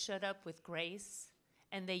think they showed up with grace,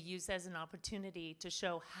 and they used as an opportunity to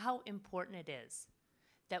show how important it is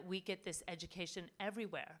that we get this education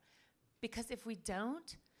everywhere. Because if we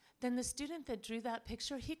don't, then the student that drew that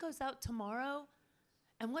picture, he goes out tomorrow,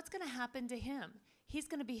 and what's going to happen to him? He's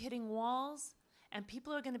going to be hitting walls, and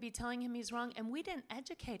people are going to be telling him he's wrong, and we didn't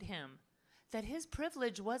educate him that his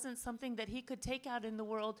privilege wasn't something that he could take out in the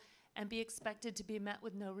world and be expected to be met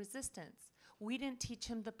with no resistance. We didn't teach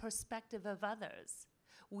him the perspective of others.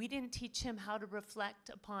 We didn't teach him how to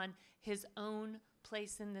reflect upon his own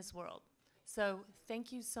place in this world. So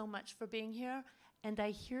thank you so much for being here, and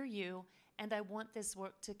I hear you, and I want this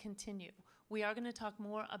work to continue. We are going to talk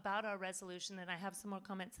more about our resolution, and I have some more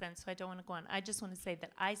comments then, so I don't want to go on. I just want to say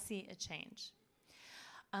that I see a change.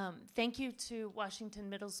 Thank you to Washington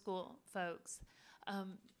Middle School folks.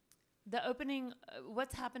 The opening,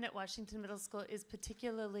 what's happened at Washington Middle School is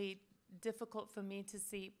particularly difficult for me to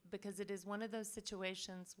see because it is one of those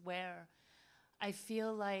situations where I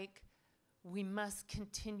feel like we must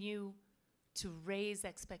continue to raise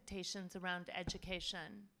expectations around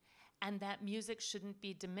education, and that music shouldn't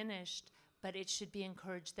be diminished, but it should be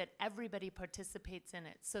encouraged that everybody participates in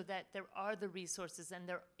it so that there are the resources and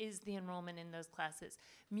there is the enrollment in those classes.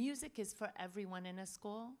 Music is for everyone in a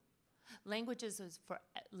school. Languages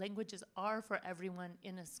are for everyone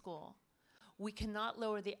in a school. We cannot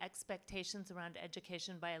lower the expectations around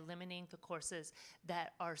education by eliminating the courses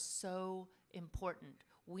that are so important.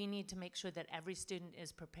 We need to make sure that every student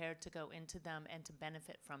is prepared to go into them and to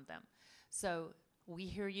benefit from them. So we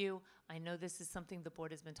hear you. I know this is something the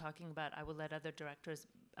board has been talking about. I will let other directors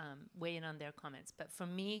weigh in on their comments. But for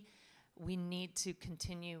me, we need to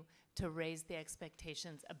continue to raise the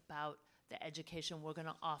expectations about the education we're going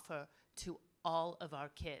to offer to all of our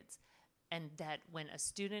kids. And that when a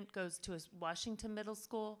student goes to a Washington Middle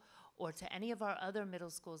School or to any of our other middle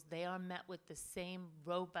schools, they are met with the same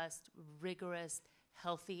robust, rigorous,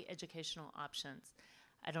 healthy educational options.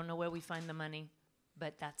 I don't know where we find the money,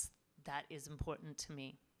 but that is important to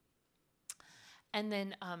me. And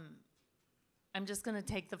then I'm just going to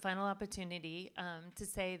take the final opportunity to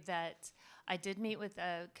say that I did meet with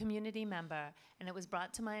a community member, and it was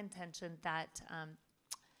brought to my attention that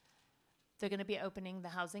they're going to be opening the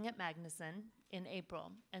housing at Magnuson in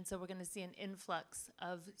April. And so we're going to see an influx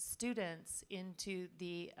of students into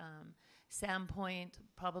the Sandpoint,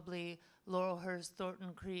 probably Laurelhurst,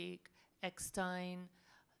 Thornton Creek, Eckstein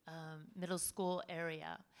middle school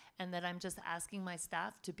area. And that I'm just asking my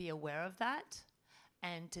staff to be aware of that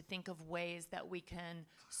and to think of ways that we can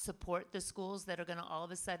support the schools that are going to all of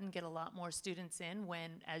a sudden get a lot more students in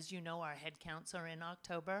when, as you know, our head counts are in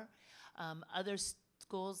October. Other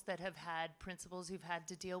schools that have had principals who've had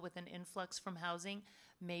to deal with an influx from housing,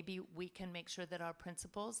 maybe we can make sure that our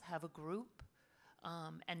principals have a group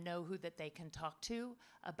and know who that they can talk to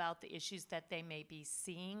about the issues that they may be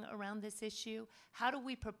seeing around this issue. How do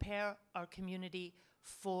we prepare our community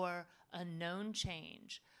for a known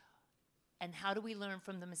change? And how do we learn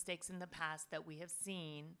from the mistakes in the past that we have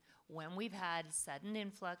seen when we've had sudden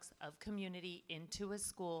influx of community into a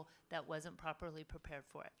school that wasn't properly prepared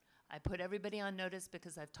for it? I put everybody on notice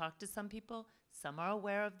because I've talked to some people. Some are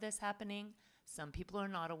aware of this happening. Some people are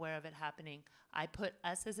not aware of it happening. I put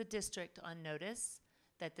us as a district on notice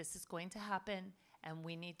that this is going to happen, and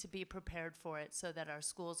we need to be prepared for it so that our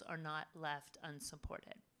schools are not left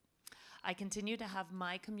unsupported. I continue to have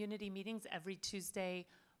my community meetings every Tuesday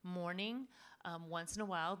morning. Once in a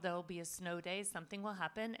while, there'll be a snow day, something will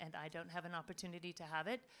happen, and I don't have an opportunity to have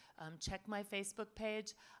it. Check my Facebook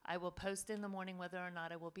page. I will post in the morning whether or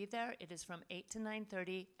not I will be there. It is from 8 to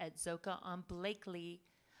 9:30 at Zoka on Blakely,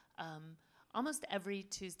 almost every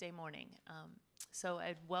Tuesday morning. So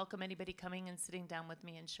I'd welcome anybody coming and sitting down with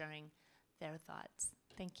me and sharing their thoughts.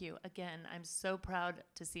 Thank you. Again, I'm so proud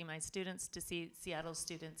to see my students, to see Seattle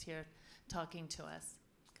students here talking to us.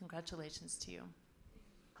 Congratulations to you.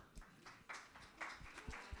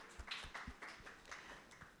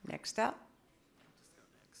 Next up,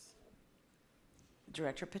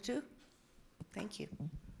 Director Patu. Thank you.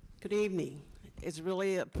 Good evening. It's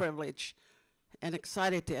really a privilege and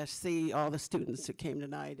excited to see all the students who came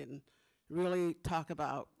tonight and really talk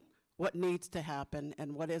about what needs to happen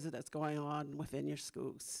and what is it that's going on within your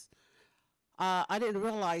schools. I didn't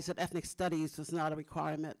realize that ethnic studies was not a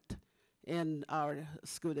requirement in our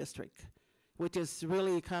school district, which is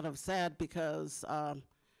really kind of sad because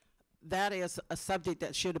that is a subject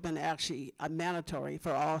that should have been actually mandatory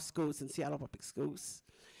for all schools in Seattle Public Schools.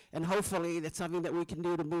 And hopefully that's something that we can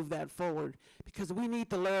do to move that forward because we need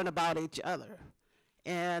to learn about each other.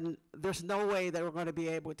 And there's no way that we're going to be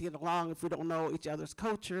able to get along if we don't know each other's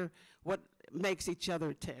culture, what makes each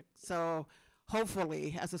other tick. So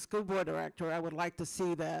hopefully, as a school board director, I would like to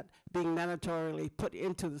see that being mandatorily put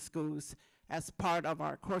into the schools as part of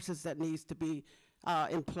our courses that needs to be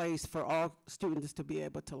in place for all students to be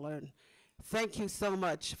able to learn. Thank you so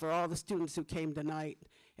much for all the students who came tonight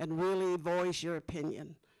and really voice your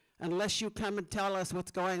opinion. Unless you come and tell us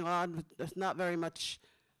what's going on, there's not very much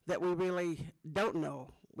that we really don't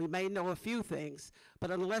know. We may know a few things,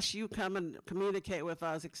 but unless you come and communicate with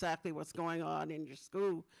us exactly what's going on in your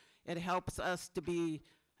school, it helps us to be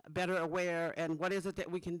better aware and what is it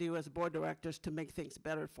that we can do as board directors to make things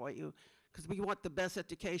better for you. Because we want the best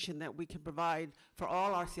education that we can provide for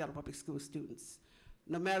all our Seattle Public School students.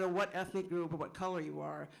 No matter what ethnic group or what color you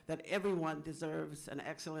are, that everyone deserves an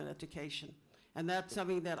excellent education. And that's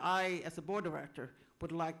something that I, as a board director,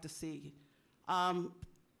 would like to see.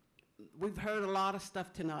 We've heard a lot of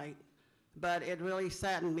stuff tonight, but it really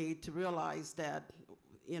saddened me to realize that,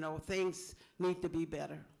 you know, things need to be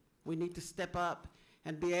better. We need to step up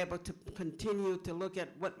and be able to continue to look at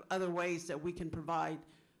what other ways that we can provide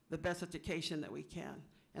the best education that we can.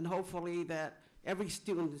 And hopefully that every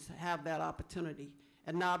student have that opportunity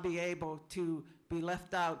and not be able to be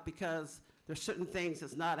left out because there's certain things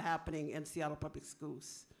that's not happening in Seattle Public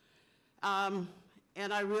Schools. And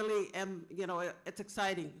I really am, you know, it's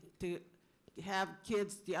exciting to have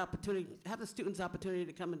kids the opportunity, have the students the opportunity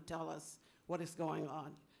to come and tell us what is going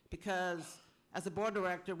on. Because as a board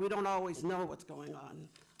director, we don't always know what's going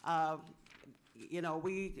on. You know,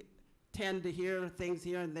 we tend to hear things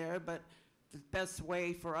here and there, but the best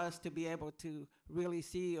way for us to be able to really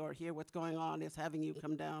see or hear what's going on is having you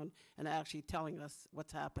come down and actually telling us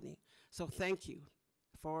what's happening. So thank you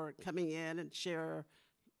for coming in and share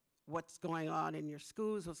what's going on in your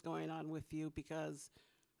schools, what's going on with you, because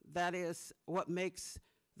that is what makes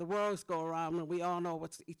the world go around, when we all know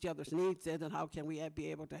what each other's needs is and how can we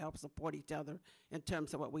be able to help support each other in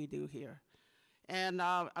terms of what we do here. And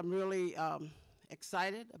I'm really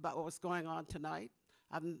excited about what's going on tonight.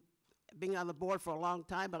 I've been on the board for a long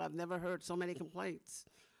time, but I've never heard so many complaints.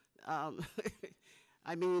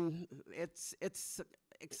 I mean, it's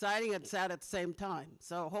exciting and sad at the same time.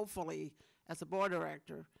 So hopefully, as a board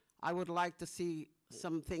director, I would like to see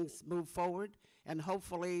some things move forward, and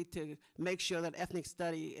hopefully to make sure that ethnic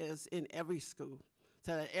study is in every school,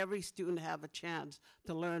 so that every student have a chance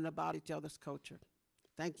to learn about each other's culture.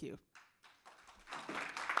 Thank you.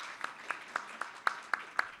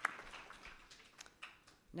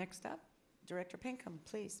 Next up, Director Pinkham,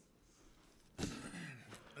 please.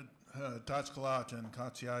 Tatskalat and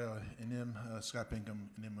Katsiaya Inim Scott Pinkham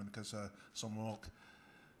Iniman Kasa Somok.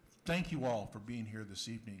 Thank you all for being here this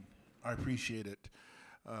evening. I appreciate it.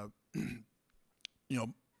 You know,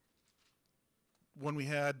 when we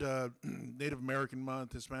had Native American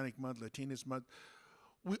Month, Hispanic Month, Latinos Month,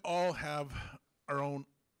 we all have our own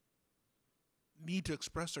need to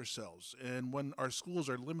express ourselves. And when our schools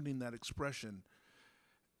are limiting that expression,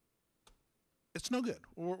 it's no good.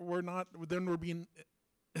 We're not, then we're being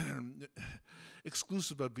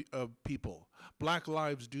exclusive of people. Black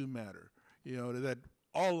lives do matter, you know, that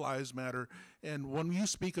all lives matter. And when you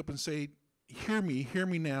speak up and say, hear me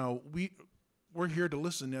now, we're here to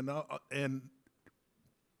listen, and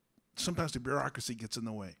sometimes the bureaucracy gets in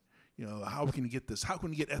the way. You know, how can we get this? How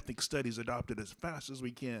can we get ethnic studies adopted as fast as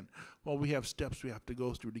we can? Well, we have steps we have to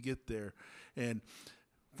go through to get there. And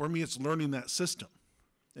for me, it's learning that system.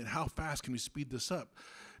 And how fast can we speed this up?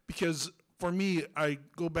 Because for me, I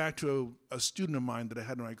go back to a student of mine that I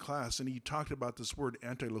had in my class, and he talked about this word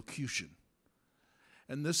antilocution.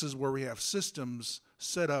 And this is where we have systems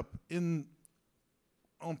set up in,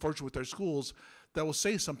 unfortunately, with our schools that will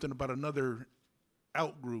say something about another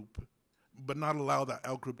outgroup, but not allow that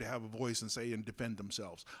outgroup to have a voice and say and defend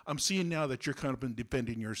themselves. I'm seeing now that you're kind of been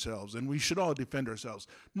defending yourselves, and we should all defend ourselves.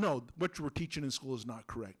 No, what we're teaching in school is not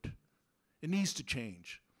correct. It needs to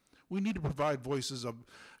change. We need to provide voices of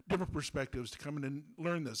different perspectives to come in and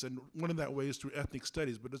learn this, and one of that way is through ethnic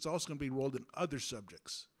studies, but it's also going to be rolled in other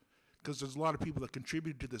subjects, because there's a lot of people that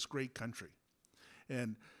contribute to this great country.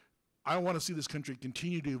 And I want to see this country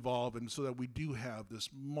continue to evolve, and so that we do have this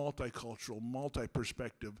multicultural,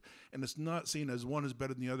 multi-perspective, and it's not seen as one is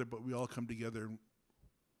better than the other, but we all come together and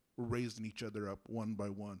we're raising each other up one by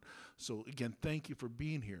one. So again, thank you for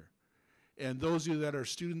being here. And those of you that are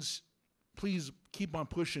students, please keep on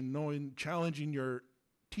pushing, challenging your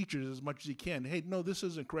teachers as much as you can. Hey, no, this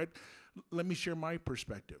isn't correct. Let me share my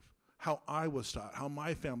perspective, how I was taught, how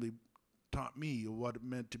my family taught me what it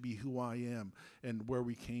meant to be who I am and where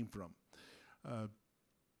we came from.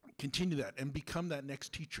 Continue that and become that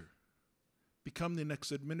next teacher. Become the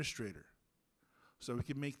next administrator so we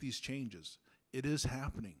can make these changes. It is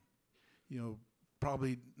happening. You know,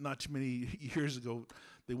 probably not too many years ago,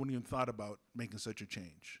 they wouldn't even thought about making such a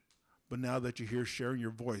change. But now that you're here sharing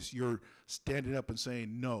your voice, you're standing up and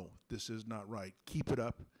saying, no, this is not right. Keep it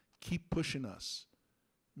up. Keep pushing us.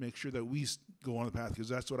 Make sure that we go on the path, because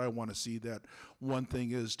that's what I want to see. That one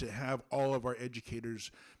thing is to have all of our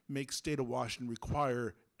educators make State of Washington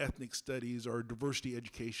require ethnic studies or diversity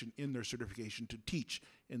education in their certification to teach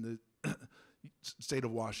in the State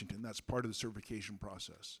of Washington. That's part of the certification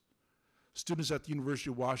process. Students at the University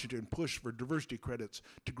of Washington pushed for diversity credits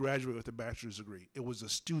to graduate with a bachelor's degree. It was the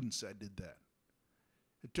students that did that.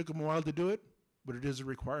 It took them a while to do it, but it is a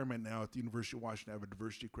requirement now at the University of Washington to have a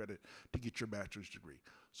diversity credit to get your bachelor's degree.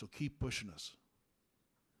 So keep pushing us.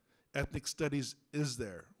 Ethnic studies is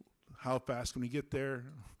there. How fast can we get there?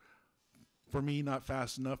 For me, not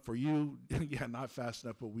fast enough. For you, yeah, not fast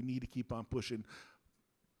enough, but we need to keep on pushing.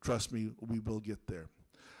 Trust me, we will get there.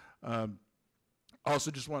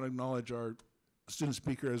 Also just want to acknowledge our student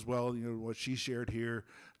speaker as well, you know, what she shared here,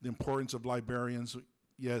 the importance of librarians.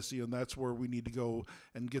 Yes, you know, that's where we need to go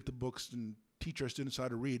and get the books and teach our students how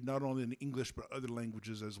to read, not only in English, but other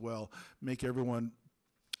languages as well. Make everyone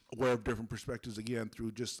aware of different perspectives, again,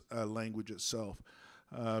 through just language itself.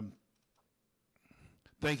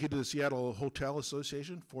 Thank you to the Seattle Hotel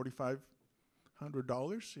Association,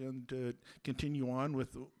 $4,500, and to continue on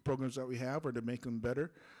with the programs that we have or to make them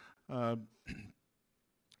better.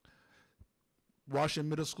 Washington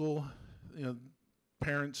Middle School,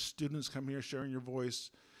 parents, students come here sharing your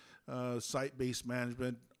voice, site-based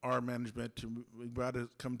management, our management, we've got to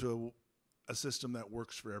come to a system that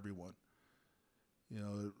works for everyone.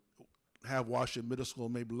 Have Washington Middle School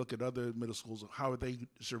maybe look at other middle schools. How are they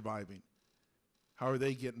surviving? How are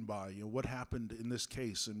they getting by? What happened in this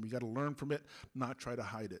case? And we got to learn from it, not try to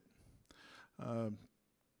hide it.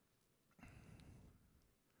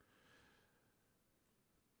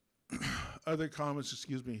 Other comments,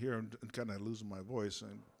 excuse me here, I'm kind of losing my voice.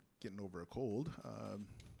 I'm getting over a cold.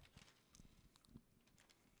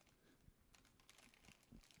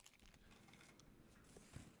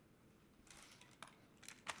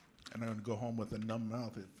 And I'm going to go home with a numb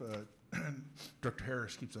mouth if Dr.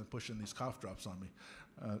 Harris keeps on pushing these cough drops on me.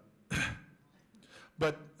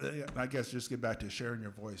 But I guess just get back to sharing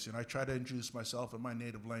your voice. I try to introduce myself in my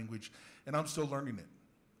native language, and I'm still learning it.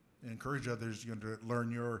 And encourage others to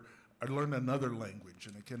learn learn another language,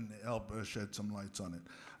 and it can help shed some lights on it.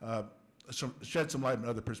 Shed some light on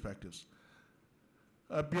other perspectives.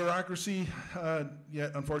 Bureaucracy,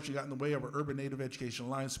 unfortunately got in the way of our Urban Native Education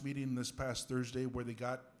Alliance meeting this past Thursday, where they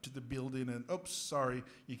got to the building and, oops, sorry,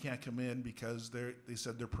 you can't come in because they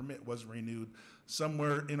said their permit wasn't renewed.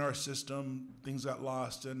 Somewhere in our system, things got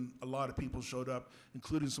lost, and a lot of people showed up,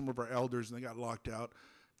 including some of our elders, and they got locked out.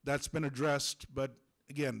 That's been addressed, but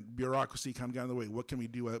again, bureaucracy kind of got in the way. What can we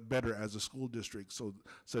do better as a school district so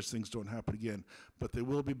such things don't happen again? But they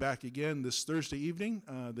will be back again this Thursday evening.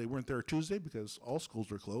 They weren't there Tuesday because all schools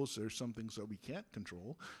were closed. There's some things that we can't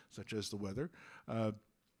control, such as the weather.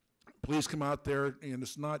 Please come out there, and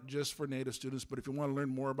it's not just for Native students, but if you want to learn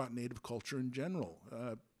more about Native culture in general,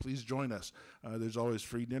 please join us. There's always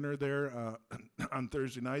free dinner there on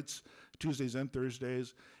Thursday nights, Tuesdays and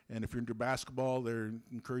Thursdays, and if you're into basketball, they're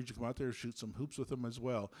encouraged to come out there, shoot some hoops with them as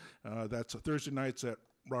well. That's Thursday nights at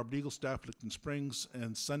Robert Eagle Staff, Licton Springs,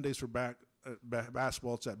 and Sundays for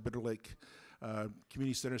basketball, it's at Bitter Lake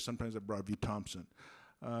Community Center, sometimes at Broadview Thompson.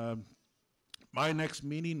 My next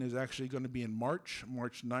meeting is actually going to be in March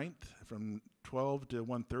 9th, from 12 to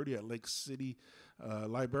 1:30 at Lake City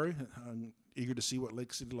Library. I'm eager to see what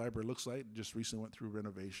Lake City Library looks like. Just recently went through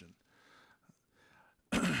renovation.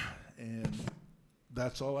 And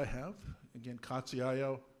that's all I have. Again,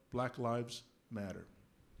 Katsiayo, Black Lives Matter.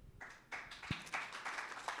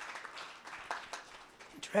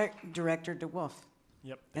 Director DeWolf.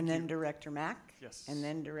 Yep. And then Director Mack. Yes. And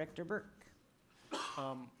then Director Burke.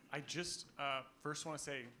 I just first want to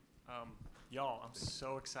say, y'all, I'm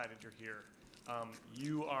so excited you're here.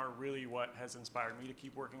 You are really what has inspired me to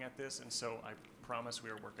keep working at this, and so I promise we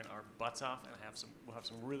are working our butts off, and we'll have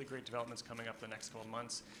some really great developments coming up the next couple of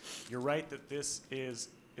months. You're right that this is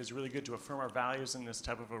really good to affirm our values in this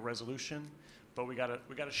type of a resolution, but we gotta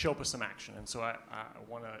show up with some action, and so I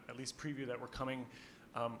want to at least preview that we're coming.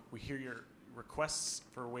 We hear your requests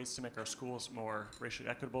for ways to make our schools more racially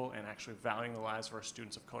equitable and actually valuing the lives of our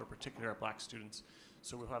students of color, particularly our black students.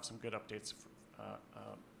 So we'll have some good updates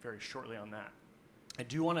very shortly on that. I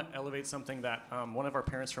do want to elevate something that one of our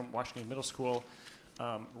parents from Washington Middle School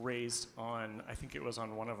raised on, I think it was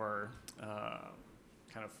on one of our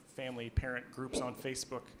kind of family parent groups on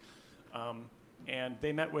Facebook. And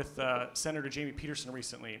they met with Senator Jamie Peterson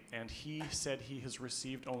recently, and he said he has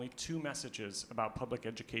received only 2 messages about public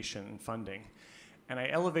education and funding. And I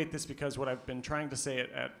elevate this because what I've been trying to say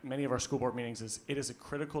at many of our school board meetings is it is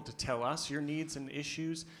critical to tell us your needs and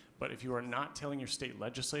issues, but if you are not telling your state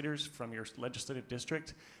legislators from your legislative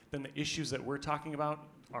district, then the issues that we're talking about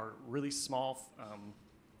are really small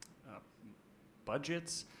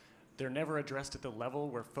budgets. They're never addressed at the level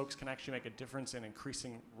where folks can actually make a difference in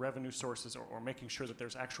increasing revenue sources or making sure that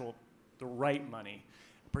there's the right money,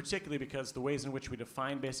 particularly because the ways in which we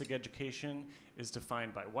define basic education is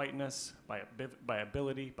defined by whiteness, by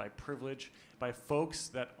ability, by privilege, by folks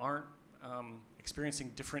that aren't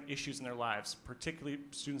experiencing different issues in their lives, particularly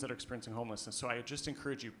students that are experiencing homelessness. So I just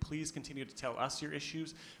encourage you, please continue to tell us your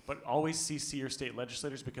issues, but always CC your state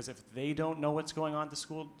legislators, because if they don't know what's going on at the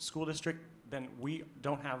school district, then we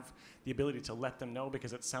don't have the ability to let them know,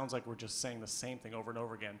 because it sounds like we're just saying the same thing over and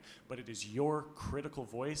over again. But it is your critical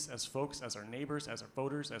voice as folks, as our neighbors, as our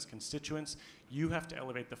voters, as constituents. You have to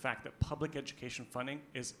elevate the fact that public education funding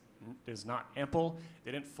is not ample.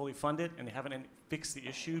 They didn't fully fund it, and they haven't fixed the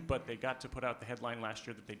issue, but they got to put out the headline last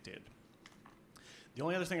year that they did. The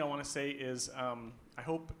only other thing I want to say is I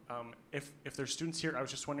hope if there's students here, I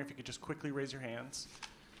was just wondering if you could just quickly raise your hands.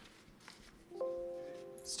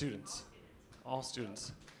 Students. All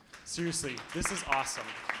students. Seriously, this is awesome.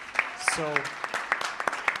 So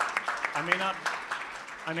I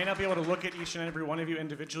I may not be able to look at each and every one of you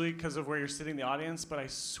individually because of where you're sitting in the audience, but I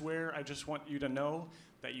swear I just want you to know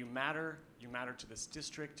that you matter to this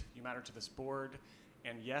district, you matter to this board,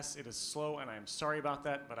 and yes, it is slow, and I am sorry about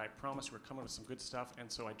that, but I promise we're coming with some good stuff,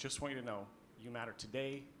 and so I just want you to know, you matter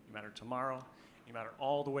today, you matter tomorrow, you matter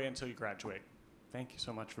all the way until you graduate. Thank you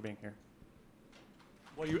so much for being here.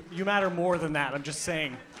 Well, you matter more than that, I'm just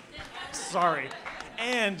saying. Sorry.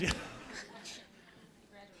 And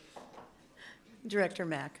Director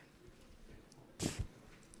Mack.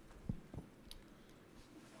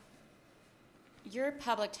 Your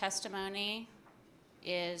public testimony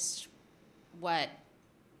is what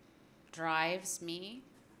drives me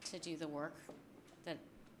to do the work that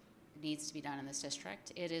needs to be done in this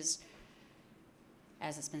district. It is,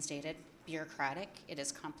 as it's been stated, bureaucratic, it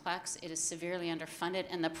is complex, it is severely underfunded,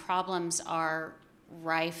 and the problems are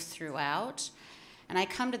rife throughout. And I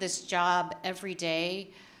come to this job every day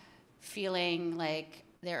feeling like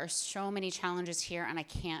there are so many challenges here and I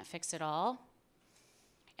can't fix it all.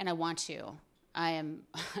 And I want to. I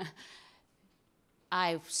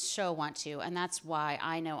so want to, and that's why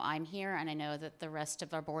I know I'm here, and I know that the rest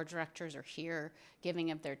of our board directors are here giving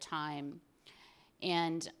of their time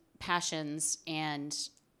and passions and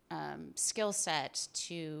skill set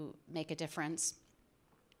to make a difference.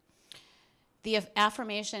 The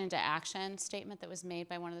affirmation into action statement that was made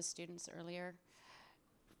by one of the students earlier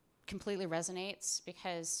completely resonates,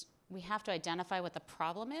 because we have to identify what the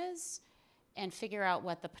problem is and figure out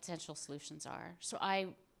what the potential solutions are. So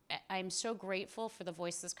I'm so grateful for the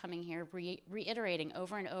voices coming here, reiterating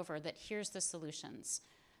over and over that here's the solutions.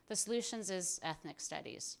 The solutions is ethnic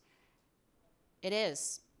studies. It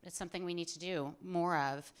is. It's something we need to do more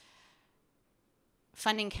of.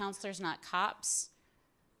 Funding counselors, not cops.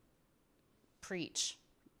 Preach,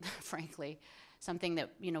 frankly. Something that,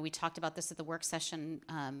 we talked about this at the work session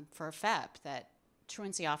for FEP, that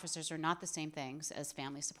truancy officers are not the same things as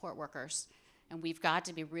family support workers. And we've got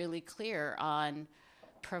to be really clear on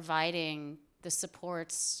providing the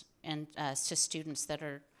supports and to students that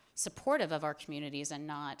are supportive of our communities and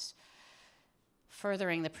not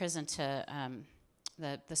furthering the prison to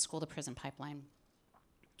the school to prison pipeline.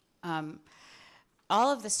 All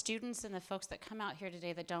of the students and the folks that come out here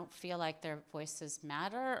today that don't feel like their voices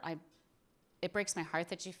matter, it breaks my heart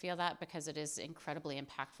that you feel that, because it is incredibly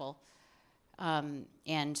impactful.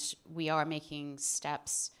 And we are making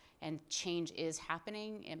steps, and change is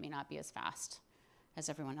happening. It may not be as fast as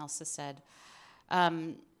everyone else has said.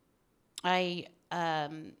 I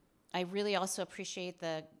really also appreciate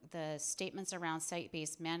the statements around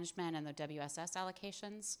site-based management and the WSS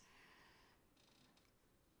allocations.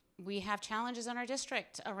 We have challenges in our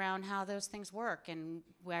district around how those things work and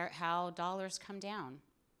how dollars come down.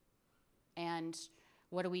 And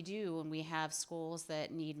what do we do when we have schools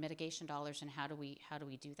that need mitigation dollars, and how do we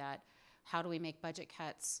do that? How do we make budget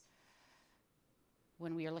cuts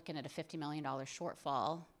when we are looking at a $50 million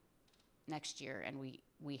shortfall next year, and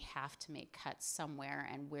we have to make cuts somewhere,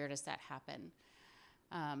 and where does that happen?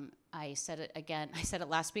 I said it again, I said it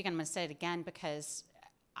last week, and I'm gonna say it again, because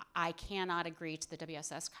I cannot agree to the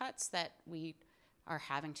WSS cuts that we are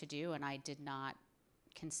having to do, and I did not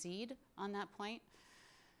concede on that point.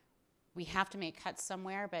 We have to make cuts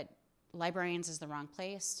somewhere, but librarians is the wrong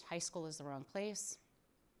place, high school is the wrong place.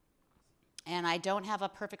 And I don't have a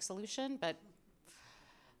perfect solution, but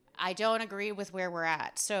I don't agree with where we're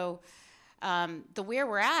at. So the where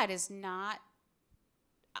we're at is not,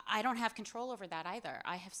 I don't have control over that either.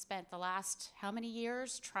 I have spent the last how many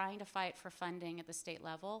years trying to fight for funding at the state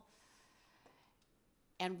level,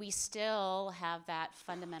 and we still have that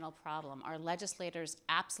fundamental problem. Our legislators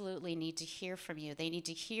absolutely need to hear from you. They need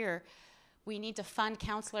to hear, we need to fund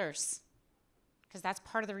counselors, because that's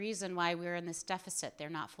part of the reason why we're in this deficit. They're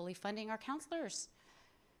not fully funding our counselors.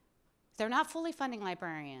 They're not fully funding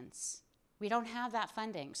librarians. We don't have that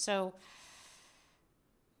funding. So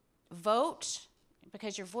vote,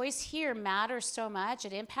 because your voice here matters so much.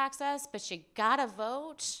 It impacts us, but you gotta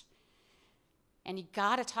vote, and you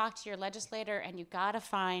gotta talk to your legislator, and you gotta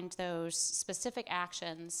find those specific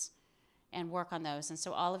actions and work on those. And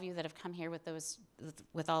so all of you that have come here with those,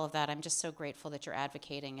 with all of that, I'm just so grateful that you're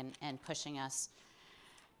advocating and pushing us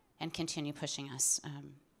and continue pushing us.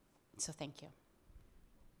 So thank you.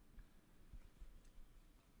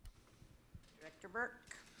 Director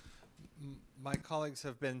Burke. My colleagues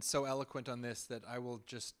have been so eloquent on this that I will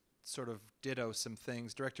just sort of ditto some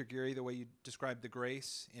things. Director Geary, the way you described the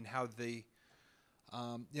grace in how the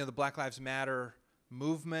the Black Lives Matter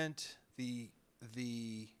movement, the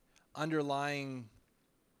underlying,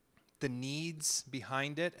 the needs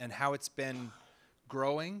behind it, and how it's been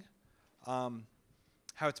growing, how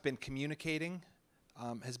it's been communicating,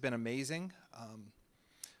 has been amazing.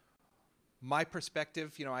 My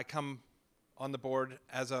perspective, I come on the board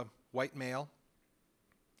as a white male,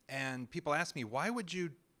 and people ask me, why would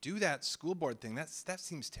you do that school board thing? That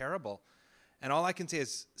seems terrible. And all I can say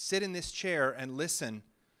is sit in this chair and listen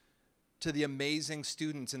to the amazing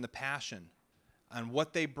students and the passion and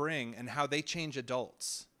what they bring and how they change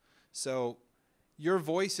adults. So your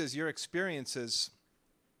voices, your experiences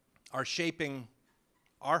are shaping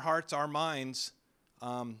our hearts, our minds.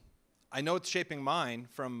 I know it's shaping mine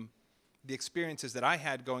from the experiences that I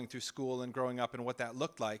had going through school and growing up and what that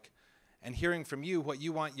looked like. And hearing from you what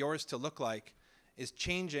you want yours to look like is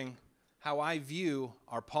changing how I view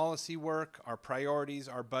our policy work, our priorities,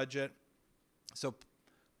 our budget. So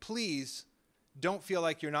please don't feel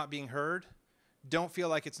like you're not being heard. Don't feel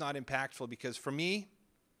like it's not impactful, because for me,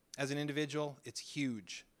 as an individual, it's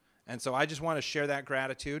huge. And so I just want to share that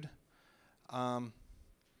gratitude.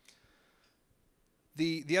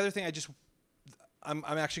 The other thing I'm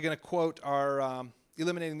actually going to quote our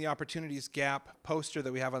Eliminating the Opportunities Gap poster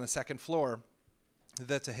that we have on the second floor.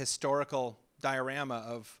 That's a historical diorama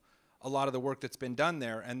of a lot of the work that's been done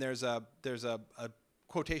there. And there's a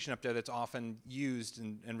quotation up there that's often used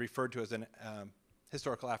and referred to as an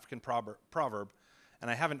historical African proverb. And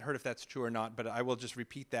I haven't heard if that's true or not, but I will just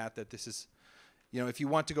repeat that this is, if you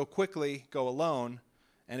want to go quickly, go alone.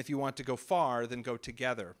 And if you want to go far, then go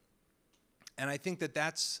together. And I think that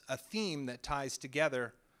that's a theme that ties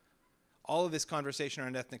together all of this conversation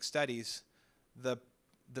around ethnic studies. The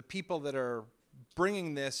people that are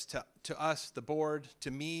bringing this to us, the board,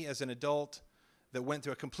 to me as an adult that went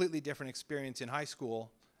through a completely different experience in high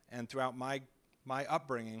school and throughout my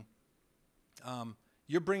upbringing,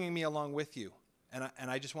 you're bringing me along with you.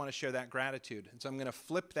 And I just want to share that gratitude. And so I'm going to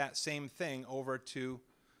flip that same thing over to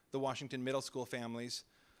the Washington Middle School families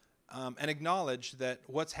and acknowledge that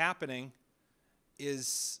what's happening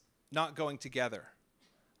is not going together.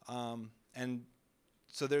 And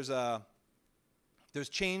so there's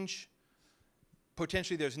change.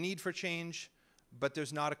 Potentially there's need for change, but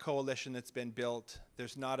there's not a coalition that's been built.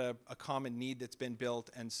 There's not a common need that's been built.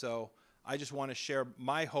 And so I just want to share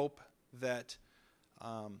my hope that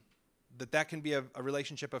that can be a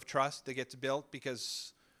relationship of trust that gets built,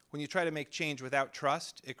 because when you try to make change without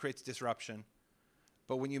trust, it creates disruption.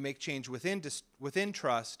 But when you make change within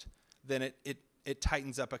trust, then it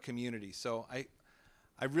tightens up a community. So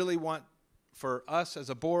I really want for us as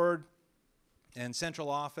a board and central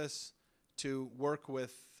office to work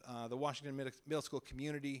with the Washington Middle School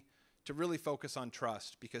community to really focus on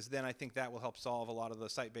trust, because then I think that will help solve a lot of the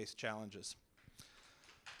site-based challenges.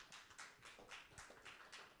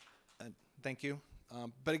 Thank you.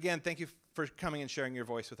 But again, thank you for coming and sharing your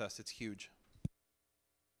voice with us. It's huge.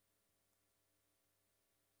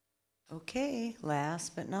 Okay,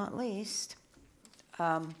 last but not least,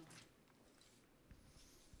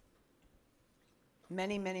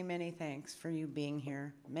 many, many, many thanks for you being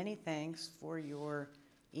here. Many thanks for your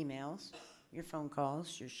emails, your phone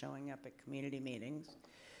calls, your showing up at community meetings,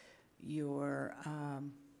 your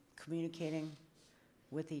communicating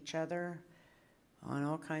with each other on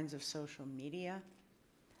all kinds of social media.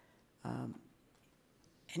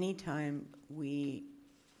 Anytime we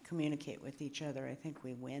communicate with each other, I think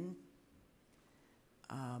we win.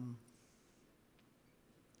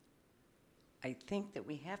 I think that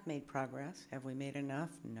we have made progress. Have we made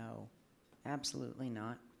enough? No, absolutely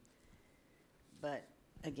not. But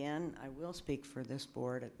again, I will speak for this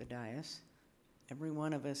board at the dais. Every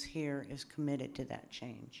one of us here is committed to that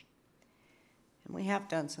change. And we have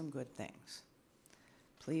done some good things.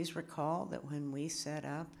 Please recall that when we set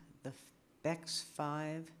up the BEX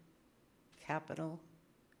 5 capital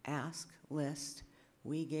ask list,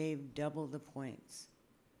 we gave double the points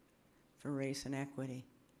for race and equity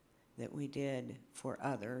that we did for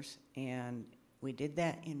others, and we did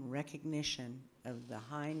that in recognition of the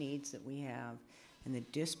high needs that we have and the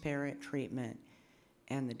disparate treatment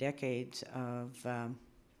and the decades of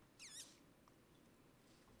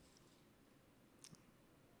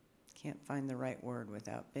can't find the right word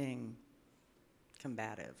without being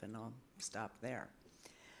combative, and I'll stop there.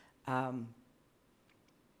 I'm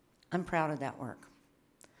proud of that work.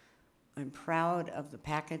 I'm proud of the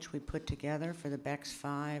package we put together for the BEX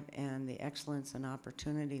 5 and the Excellence and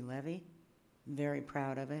Opportunity Levy. Very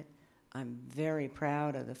proud of it. I'm very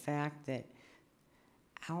proud of the fact that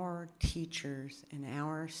our teachers and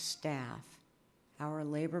our staff, our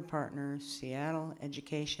labor partners, Seattle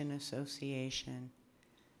Education Association,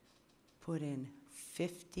 put in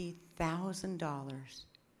 $50,000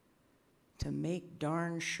 to make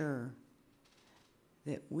darn sure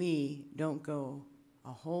that we don't go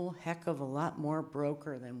a whole heck of a lot more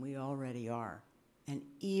broker than we already are. And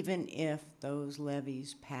even if those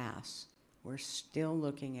levies pass, we're still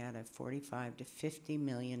looking at a $45 to $50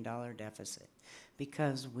 million deficit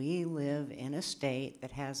because we live in a state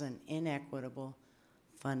that has an inequitable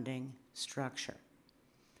funding structure.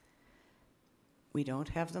 We don't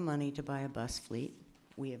have the money to buy a bus fleet.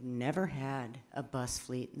 We have never had a bus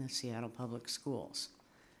fleet in the Seattle Public Schools.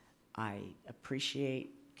 I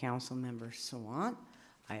appreciate Councilmember Sawant.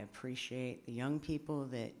 I appreciate the young people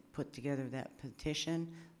that put together that petition,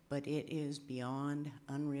 but it is beyond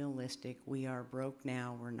unrealistic. We are broke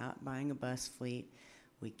now. We're not buying a bus fleet.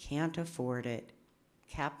 We can't afford it.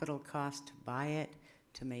 Capital cost to buy it,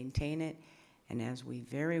 to maintain it, and as we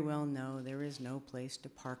very well know, there is no place to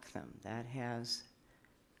park them. That has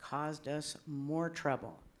caused us more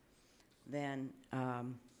trouble than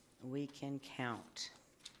we can count.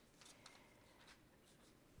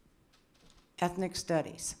 Ethnic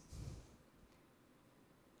studies.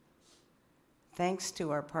 Thanks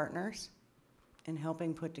to our partners in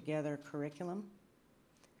helping put together curriculum,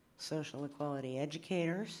 social equality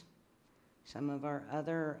educators, some of our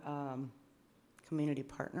other community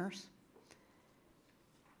partners,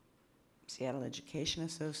 Seattle Education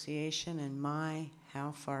Association, and my,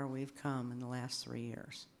 how far we've come in the last 3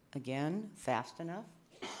 years. Again, fast enough?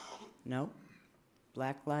 Nope.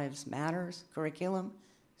 Black Lives Matters curriculum,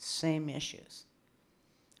 same issues.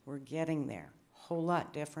 We're getting there. Whole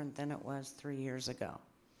lot different than it was 3 years ago.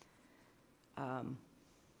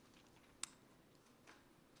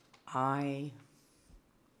 I,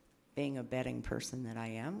 being a betting person that I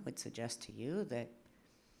am, would suggest to you that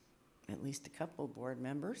at least a couple board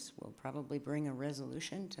members will probably bring a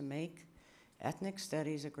resolution to make ethnic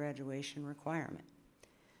studies a graduation requirement.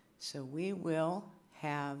 So we will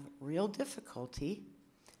have real difficulty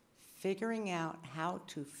figuring out how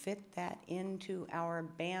to fit that into our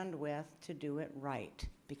bandwidth to do it right,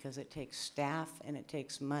 because it takes staff and it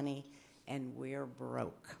takes money, and we're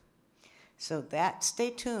broke. So that, stay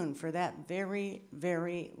tuned for that very,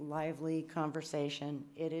 very lively conversation.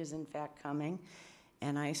 It is in fact coming,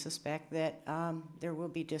 and I suspect that there will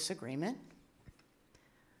be disagreement,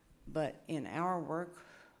 but in our work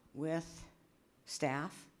with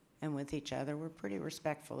staff and with each other, we're pretty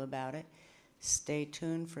respectful about it. Stay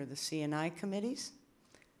tuned for the C&I committees.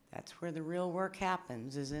 That's where the real work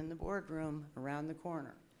happens, is in the boardroom around the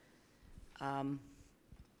corner.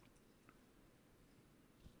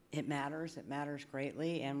 It matters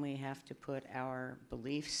greatly, and we have to put our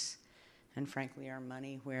beliefs and frankly our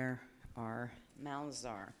money where our mouths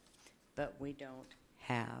are. But we don't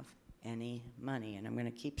have any money, and I'm going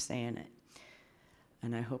to keep saying it.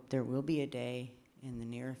 And I hope there will be a day in the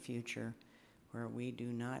near future where we do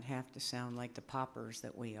not have to sound like the paupers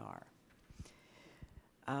that we are.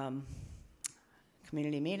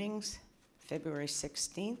 Community meetings, February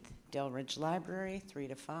 16th, Del Ridge Library, 3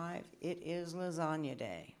 to 5. It is Lasagna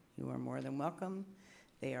Day. You are more than welcome.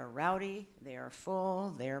 They are rowdy, they are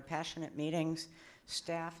full, they are passionate meetings.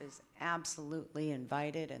 Staff is absolutely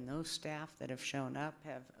invited, and those staff that have shown up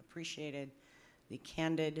have appreciated the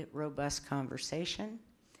candid, robust conversation.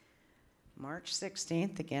 March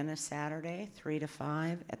 16th, again a Saturday, 3 to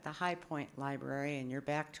 5 at the High Point Library, and you're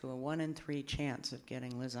back to a 1 in 3 chance of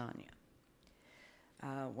getting lasagna.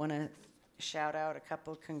 Want to shout out a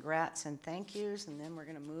couple of congrats and thank yous, and then we're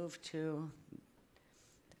going to move to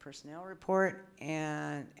the personnel report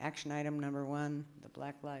and action item number 1, the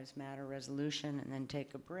Black Lives Matter resolution, and then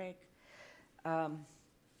take a break. I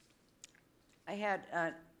had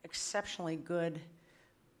an exceptionally good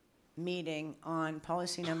meeting on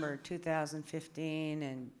policy number 2015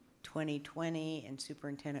 and 2020 and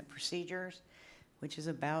superintendent procedures, which is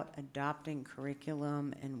about adopting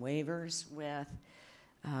curriculum and waivers with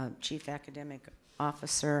Chief Academic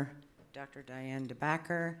Officer Dr. Diane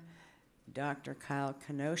DeBacker, Dr. Kyle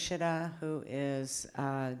Kinoshita, who is,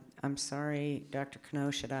 I'm sorry, Dr.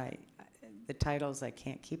 Kinoshita, the titles I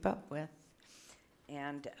can't keep up with,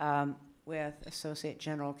 and with Associate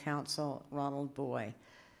General Counsel Ronald Boy.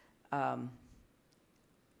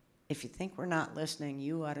 If you think we're not listening,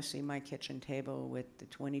 you ought to see my kitchen table with the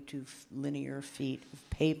 22 linear feet of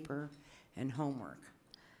paper and homework.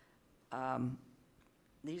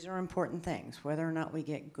 These are important things, whether or not we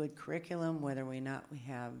get good curriculum, whether or not we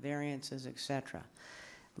have variances, etc.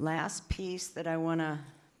 Last piece that I want to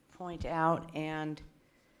point out and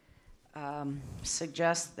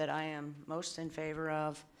suggest that I am most in favor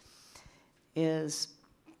of is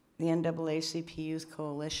the NAACP Youth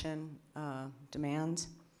Coalition demands.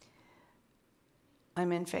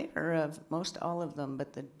 I'm in favor of most all of them,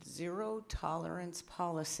 but the zero tolerance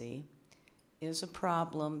policy is a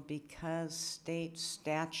problem because state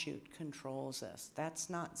statute controls us. That's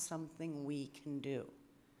not something we can do.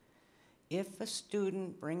 If a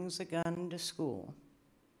student brings a gun to school,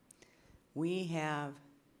 we have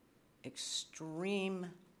extreme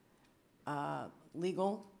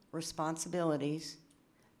legal responsibilities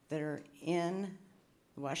that are in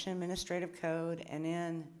the Washington Administrative Code and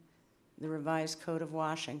in the Revised Code of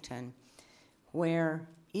Washington, where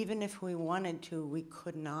even if we wanted to, we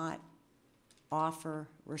could not offer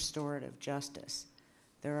restorative justice.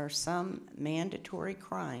 There are some mandatory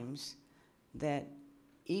crimes that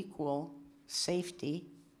equal safety,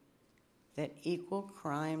 that equal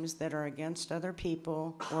crimes that are against other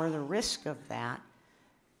people or the risk of that.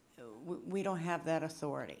 We don't have that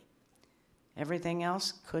authority. Everything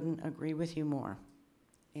else, couldn't agree with you more.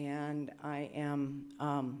 And I am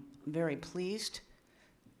very pleased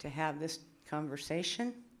to have this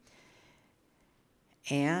conversation.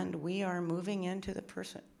 And we are moving into the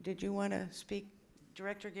person. Did you want to speak,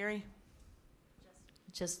 Director Geary?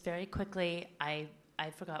 Just very quickly, I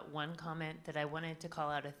forgot one comment that I wanted to call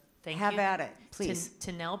out a thank Have you. at it, please.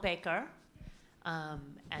 To Nell Baker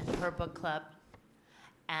and her book club,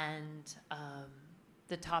 and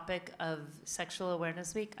the topic of Sexual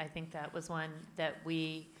Awareness Week. I think that was one that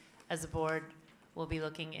we, as a board, will be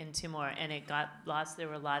looking into more. And it got lost. There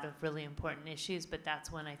were a lot of really important issues, but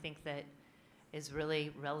that's one I think that is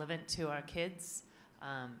really relevant to our kids.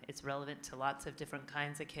 It's relevant to lots of different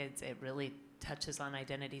kinds of kids. It really touches on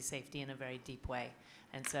identity safety in a very deep way.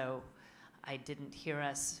 And so I didn't hear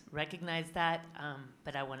us recognize that,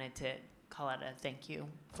 but I wanted to call out a thank you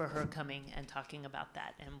for her coming and talking about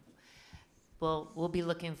that. And we'll be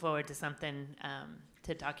looking forward to something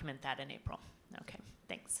to document that in April. Okay,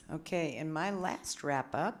 thanks. Okay, and my last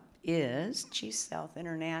wrap up is Chief South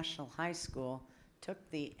International High School took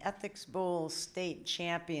the Ethics Bowl State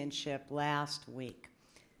Championship last week.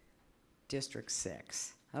 District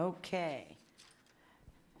 6. Okay.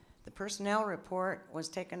 The personnel report was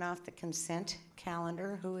taken off the consent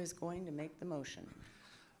calendar. Who is going to make the motion?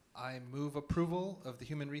 I move approval of the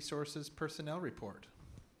Human Resources Personnel Report.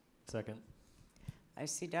 Second. I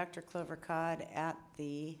see Dr. Clover Codd at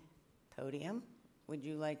the podium. Would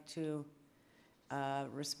you like to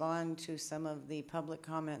respond to some of the public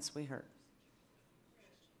comments we heard?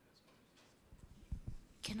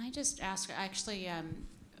 Can I just ask, actually,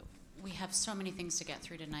 we have so many things to get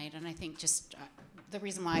through tonight, and I think just the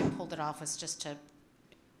reason why I pulled it off was just to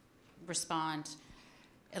respond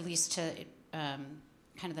at least to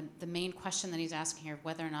kind of the main question that he's asking here,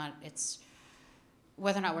 whether or not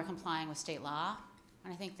we're complying with state law.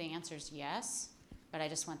 And I think the answer is yes, but I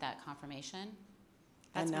just want that confirmation.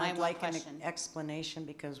 That's and my I'd one like question. an explanation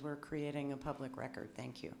because we're creating a public record.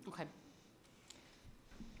 Thank you. Okay.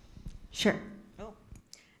 Sure.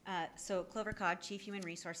 So Clover Codd, Chief Human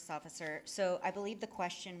Resources Officer. So I believe the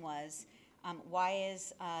question was, why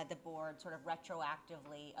is the board sort of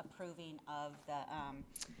retroactively approving of the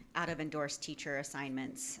out-of-endorsed teacher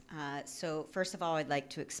assignments? So first of all, I'd like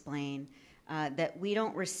to explain that we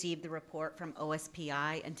don't receive the report from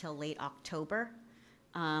OSPI until late October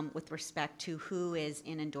with respect to who is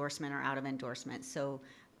in endorsement or out of endorsement. So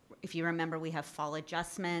if you remember, we have fall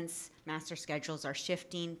adjustments, master schedules are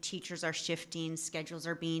shifting, teachers are shifting, schedules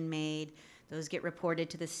are being made. Those get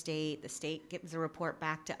reported to the state gives a report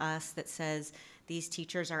back to us that says these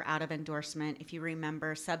teachers are out of endorsement. If you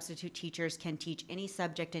remember, substitute teachers can teach any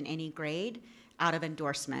subject in any grade out of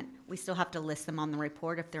endorsement. We still have to list them on the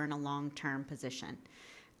report if they're in a long-term position.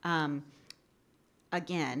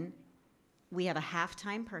 Again, we have a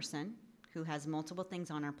half-time person who has multiple things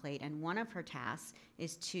on her plate, and one of her tasks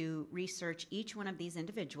is to research each one of these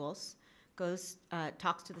individuals,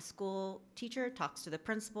 talks to the school teacher, talks to the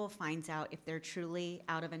principal, finds out if they're truly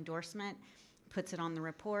out of endorsement, puts it on the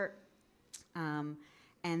report, and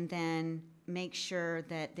then make sure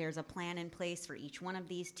that there's a plan in place for each one of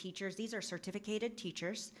these teachers. These are certificated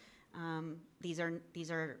teachers. These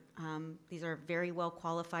are very well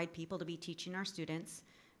qualified people to be teaching our students.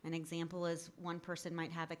 An example is one person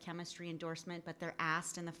might have a chemistry endorsement, but they're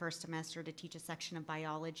asked in the first semester to teach a section of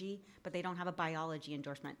biology, but they don't have a biology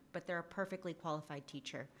endorsement, but they're a perfectly qualified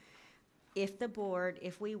teacher. If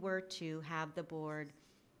we were to have the board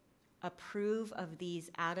approve of these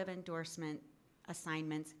out of endorsement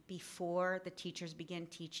assignments before the teachers begin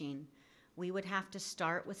teaching, we would have to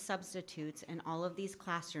start with substitutes in all of these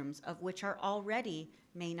classrooms, of which are already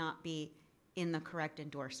may not be in the correct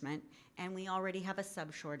endorsement, and we already have a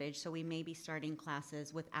sub shortage, so we may be starting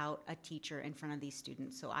classes without a teacher in front of these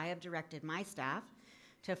students. So I have directed my staff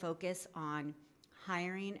to focus on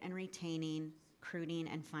hiring and retaining, recruiting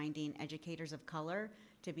and finding educators of color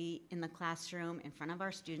to be in the classroom in front of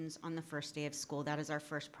our students on the first day of school. That is our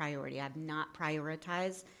first priority. I've not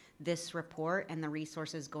prioritized this report and the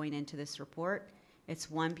resources going into this report.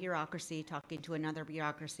 It's one bureaucracy talking to another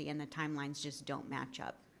bureaucracy, and the timelines just don't match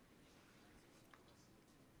up.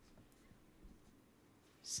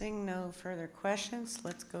 Seeing no further questions,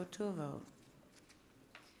 let's go to a vote.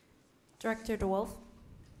 Director DeWolf?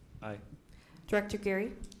 Aye. Director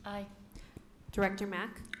Geary? Aye. Director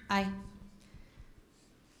Mack? Aye.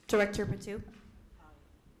 Director Patu?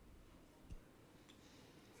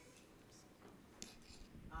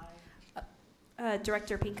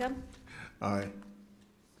 Director Pinkham? Aye.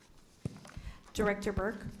 Director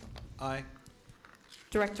Burke? Aye.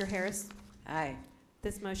 Director Harris? Aye.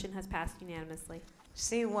 This motion has passed unanimously.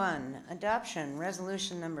 C1, adoption,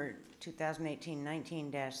 resolution number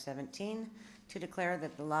 2018-19-17, to declare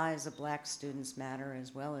that the lives of Black students matter,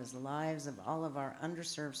 as well as the lives of all of our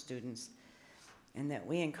underserved students, and that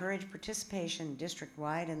we encourage participation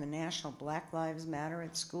district-wide in the National Black Lives Matter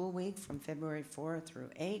at School Week from February 4 through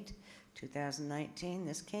 8, 2019.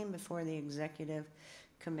 This came before the Executive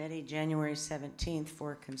Committee January 17th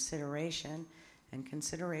for consideration, and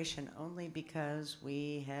consideration only because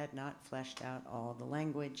we had not fleshed out all the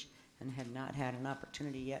language and had not had an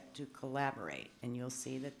opportunity yet to collaborate. And you'll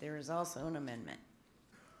see that there is also an amendment.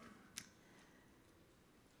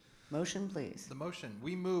 Motion, please. The motion,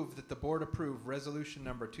 we move that the board approve resolution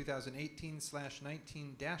number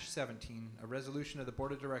 2018/19-17, a resolution of the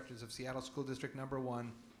Board of Directors of Seattle School District Number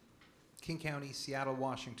 1, King County, Seattle,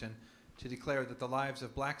 Washington, to declare that the lives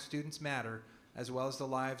of Black students matter, as well as the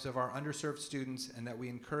lives of our underserved students, and that we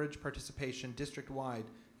encourage participation district-wide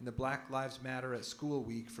in the Black Lives Matter at School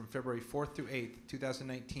Week from February 4th through 8th,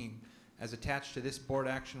 2019, as attached to this board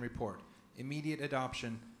action report. Immediate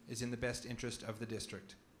adoption is in the best interest of the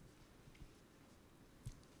district.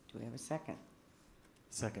 Do we have a second?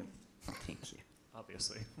 Second. Thank you.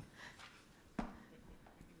 Obviously.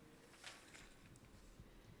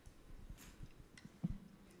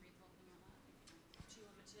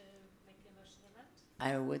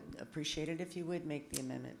 I would appreciate it if you would make the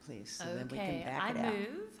amendment, please, so then we can Okay, back I it out.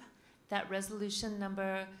 move that resolution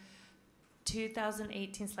number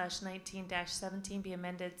 2018/19-17 be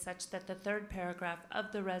amended such that the third paragraph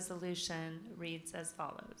of the resolution reads as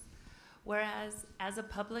follows. Whereas, as a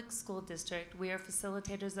public school district, we are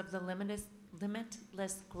facilitators of the limitless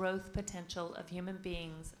growth potential of human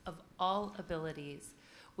beings of all abilities,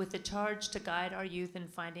 with the charge to guide our youth in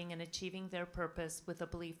finding and achieving their purpose, with a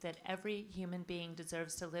belief that every human being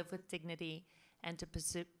deserves to live with dignity and to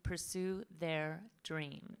pursue their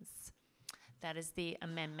dreams. That is the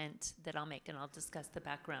amendment that I'll make, and I'll discuss the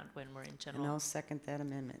background when we're in general. And I'll second that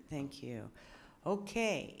amendment. Thank you.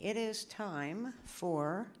 Okay, it is time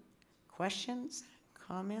for questions,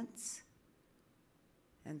 comments,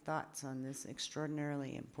 and thoughts on this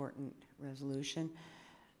extraordinarily important resolution.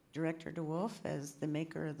 Director DeWolf, as the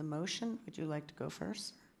maker of the motion, would you like to go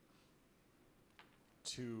first?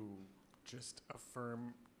 To just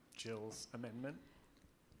affirm Jill's amendment.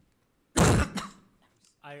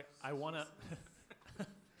 I want to.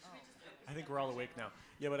 I think we're all awake now.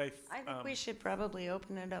 Yeah, but I think we should probably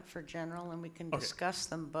open it up for general, and we can Okay. discuss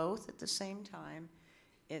them both at the same time.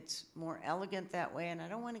 It's more elegant that way, and I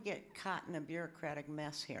don't want to get caught in a bureaucratic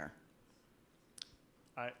mess here.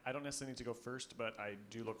 I don't necessarily need to go first, but I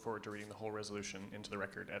do look forward to reading the whole resolution into the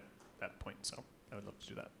record at that point, so I would love to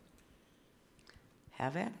do that.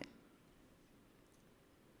 Have at it.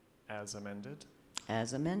 As amended.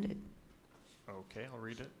 As amended. Okay, I'll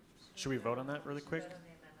read it. Should we vote on that really quick?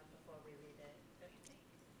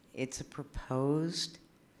 It's a proposed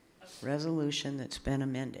resolution that's been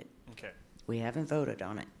amended. Okay. We haven't voted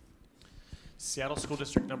on it. Seattle School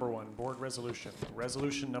District Number 1, Board Resolution.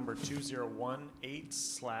 Resolution number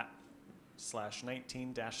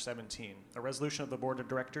 2018/19-17. A resolution of the Board of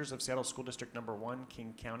Directors of Seattle School District Number 1,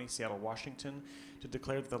 King County, Seattle, Washington, to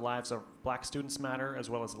declare that the lives of Black students matter,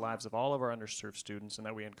 as well as the lives of all of our underserved students, and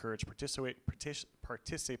that we encourage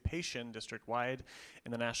participation district-wide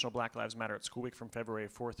in the National Black Lives Matter at School Week from February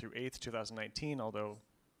 4th through 8th, 2019, although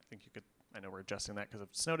I know we're adjusting that because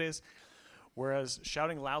of snow days. Whereas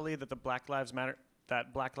shouting loudly that Black Lives Matter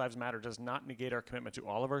does not negate our commitment to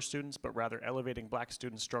all of our students, but rather elevating Black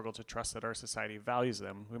students' struggle to trust that our society values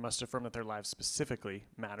them, we must affirm that their lives specifically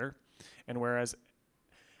matter. And whereas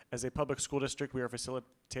As a public school district, we are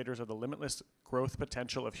facilitators of the limitless growth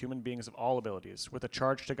potential of human beings of all abilities, with a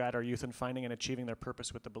charge to guide our youth in finding and achieving their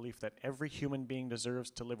purpose with the belief that every human being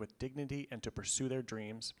deserves to live with dignity and to pursue their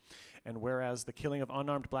dreams. And whereas the killing of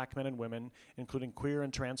unarmed black men and women, including queer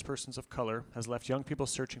and trans persons of color, has left young people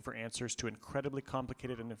searching for answers to incredibly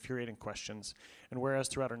complicated and infuriating questions, and whereas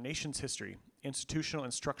throughout our nation's history, institutional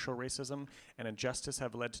and structural racism and injustice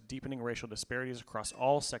have led to deepening racial disparities across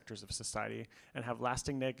all sectors of society and have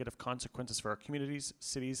lasting negative consequences for our communities,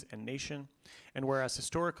 cities, and nation. And whereas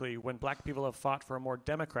historically, when black people have fought for a more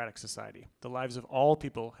democratic society, the lives of all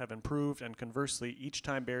people have improved, and conversely, each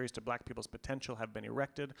time barriers to black people's potential have been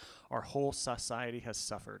erected, our whole society has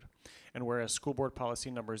suffered. And whereas school board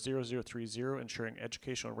policy number 0030, ensuring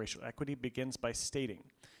educational and racial equity, begins by stating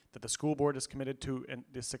that the school board is committed to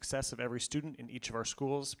the success of every student in each of our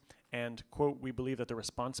schools, and, quote, we believe that the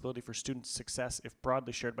responsibility for student success, if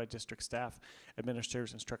broadly shared by district staff,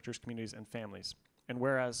 administrators, instructors, communities, and families. And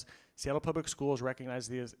whereas Seattle Public Schools recognize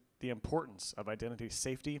the importance of identity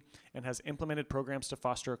safety and has implemented programs to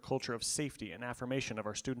foster a culture of safety and affirmation of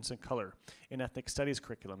our students of color in ethnic studies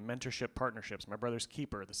curriculum, mentorship partnerships, My Brother's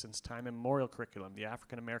Keeper, the Since Time Immemorial curriculum, the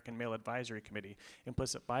African American Male Advisory Committee,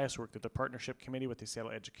 implicit bias work through the partnership committee with the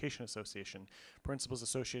Seattle Education Association, Principals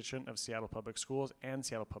Association of Seattle Public Schools and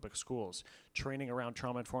Seattle Public Schools, training around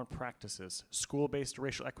trauma-informed practices, school-based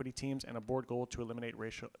racial equity teams, and a board goal to eliminate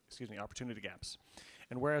opportunity gaps.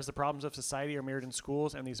 And whereas the problems of society are mirrored in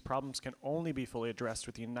schools, and these problems can only be fully addressed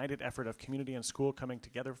with the united effort of community and school coming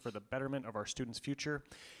together for the betterment of our students' future,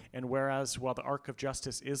 and whereas while the arc of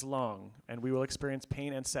justice is long and we will experience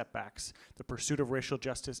pain and setbacks, the pursuit of racial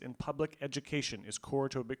justice in public education is core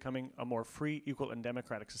to becoming a more free, equal, and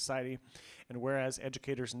democratic society, and whereas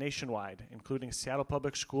educators nationwide, including Seattle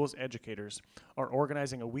Public Schools educators, are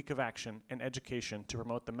organizing a week of action and education to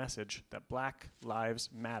promote the message that Black lives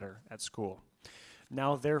matter at school.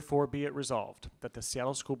 Now, therefore, be it resolved that the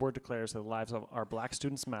Seattle School Board declares that the lives of our Black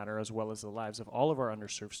students matter, as well as the lives of all of our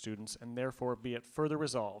underserved students, and therefore be it further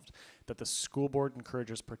resolved that the school board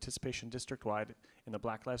encourages participation district-wide in the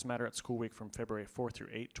Black Lives Matter at School Week from February 4 through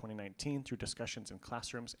 8, 2019, through discussions in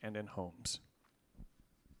classrooms and in homes.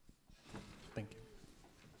 Thank you.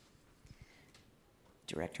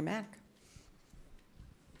 Director Mack.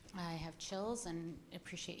 I have chills and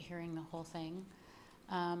appreciate hearing the whole thing.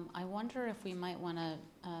 I wonder if we might want to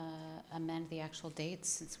amend the actual dates,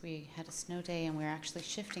 since we had a snow day and we're actually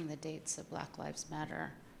shifting the dates of Black Lives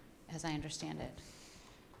Matter, as I understand it.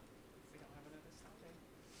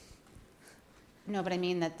 No, but I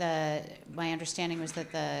mean that my understanding was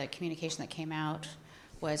that the communication that came out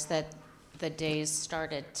was that the days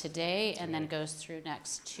started today and then goes through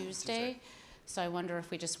next Tuesday. So I wonder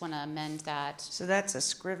if we just want to amend that. So that's a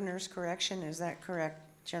Scrivener's correction, is that correct,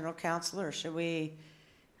 General Counsel, or should we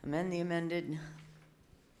amend the amended?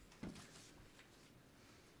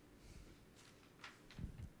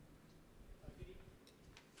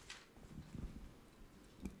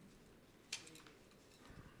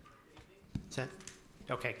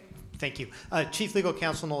 Okay, thank you. Chief Legal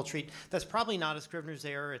Counsel Noel Treat. That's probably not a Scrivener's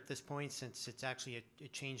error at this point, since it's actually a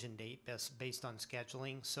change in date based on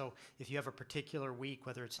scheduling. So if you have a particular week,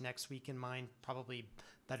 whether it's next week in mind, probably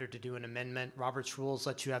better to do an amendment. Robert's rules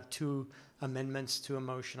let you have 2 amendments to a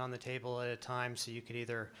motion on the table at a time, so you could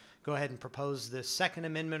either go ahead and propose the second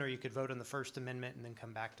amendment, or you could vote on the first amendment and then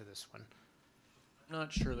come back to this one. I'm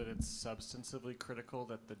not sure that it's substantively critical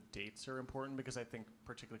that the dates are important, because I think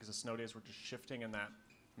particularly because the snow days were just shifting and that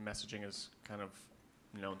messaging is kind of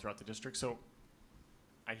known throughout the district. So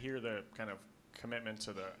I hear the kind of commitment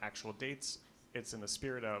to the actual dates. It's in the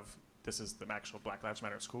spirit of this is the actual Black Lives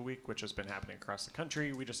Matter School Week, which has been happening across the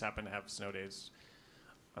country. We just happen to have snow days,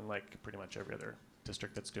 unlike pretty much every other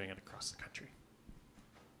district that's doing it across the country.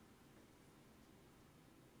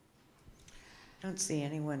 I don't see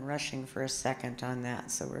anyone rushing for a second on that,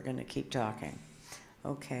 so we're going to keep talking.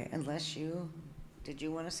 Okay, unless did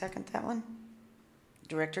you want to second that one?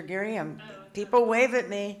 Director Geary, people wave at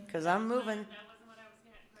me because I'm moving.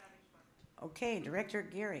 Okay, Director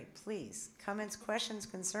Geary, please. Comments, questions,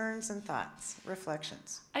 concerns, and thoughts,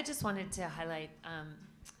 reflections. I just wanted to highlight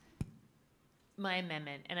my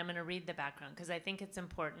amendment, and I'm going to read the background because I think it's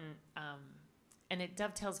important. And it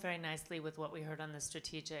dovetails very nicely with what we heard on the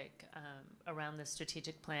strategic, around the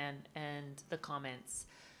strategic plan and the comments.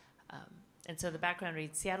 And so the background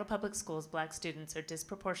reads, Seattle Public Schools Black students are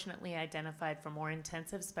disproportionately identified for more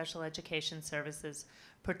intensive special education services,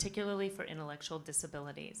 particularly for intellectual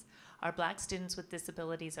disabilities. Our Black students with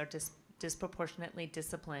disabilities are disproportionately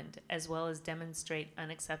disciplined, as well as demonstrate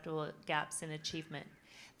unacceptable gaps in achievement.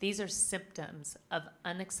 These are symptoms of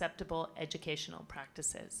unacceptable educational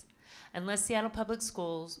practices. Unless Seattle Public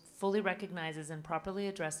Schools fully recognizes and properly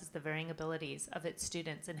addresses the varying abilities of its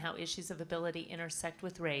students and how issues of ability intersect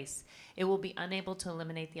with race, it will be unable to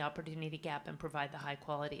eliminate the opportunity gap and provide the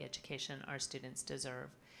high-quality education our students deserve.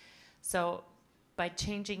 So by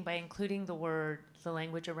including the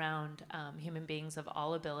language around human beings of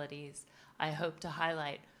all abilities, I hope to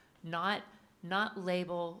highlight, not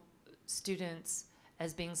label students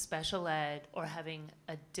as being special ed or having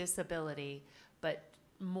a disability, but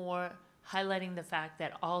more highlighting the fact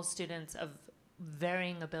that all students of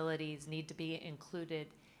varying abilities need to be included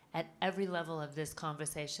at every level of this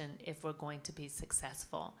conversation if we're going to be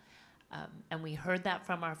successful. And we heard that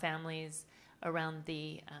from our families around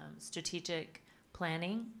the strategic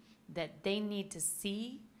planning, that they need to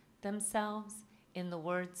see themselves in the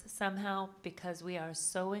words somehow, because we are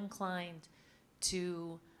so inclined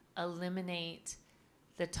to eliminate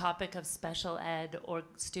the topic of special ed or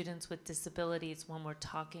students with disabilities when we're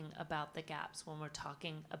talking about the gaps, when we're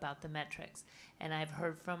talking about the metrics. And I've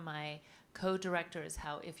heard from my co-directors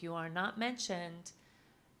how if you are not mentioned,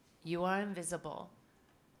 you are invisible,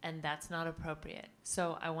 and that's not appropriate.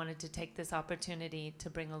 So I wanted to take this opportunity to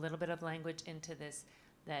bring a little bit of language into this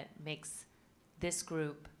that makes this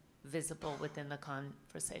group visible within the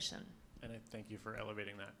conversation. And I thank you for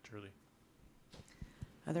elevating that, truly.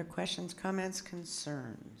 Other questions, comments,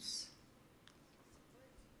 concerns?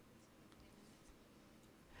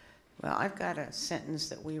 Well, I've got a sentence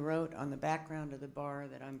that we wrote on the background of the bar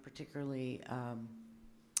that I'm particularly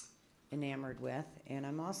enamored with, and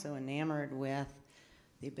I'm also enamored with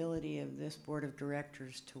the ability of this board of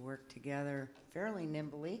directors to work together fairly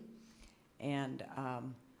nimbly and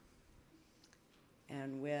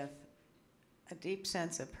with a deep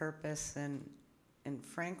sense of purpose and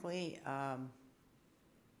frankly,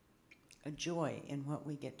 a joy in what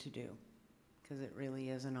we get to do, because it really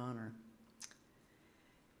is an honor.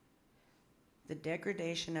 The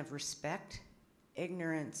degradation of respect,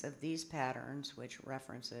 ignorance of these patterns, which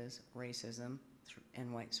references racism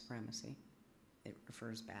and white supremacy, it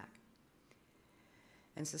refers back,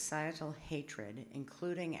 and societal hatred,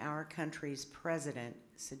 including our country's president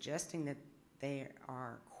suggesting that they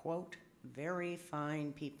are, quote, very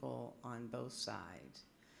fine people on both sides,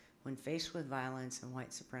 when faced with violence and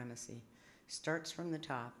white supremacy, starts from the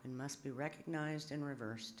top and must be recognized and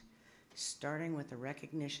reversed, starting with the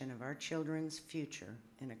recognition of our children's future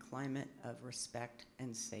in a climate of respect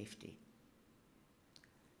and safety.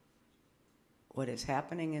 What is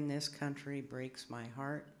happening in this country breaks my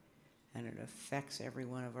heart, and it affects every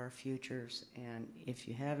one of our futures, and if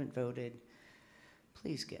you haven't voted,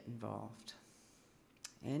 please get involved.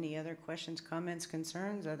 Any other questions, comments,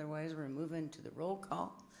 concerns? Otherwise, we're moving to the roll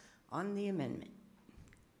call on the amendment.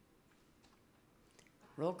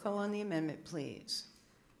 Roll call on the amendment, please.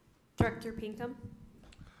 Director Pinkham.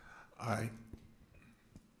 Aye.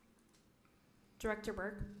 Director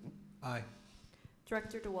Burke. Aye.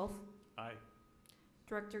 Director DeWolf. Aye.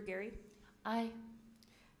 Director Gary. Aye.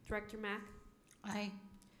 Director Mack. Aye.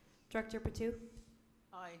 Director Patu.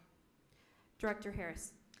 Aye. Director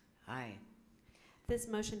Harris. Aye. This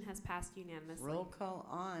motion has passed unanimously. Roll call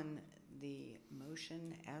on the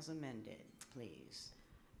motion as amended, please.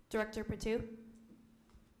 Director Patu.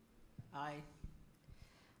 Aye.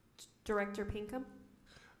 Director Pinkham.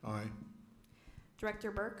 Aye.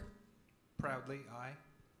 Director Burke. Proudly, aye.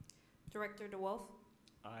 Director DeWolf.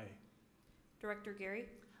 Aye. Director Gary.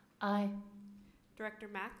 Aye. Director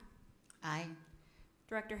Mack. Aye.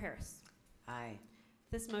 Director Harris. Aye.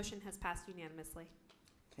 This motion has passed unanimously.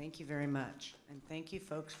 Thank you very much. And thank you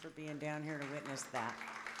folks for being down here to witness that.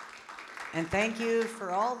 And thank you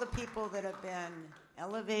for all the people that have been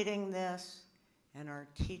elevating this and are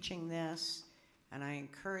teaching this. And I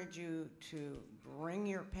encourage you to bring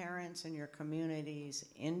your parents and your communities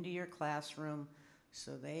into your classroom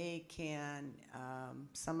so they can,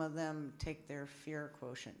 some of them, take their fear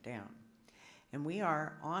quotient down. And we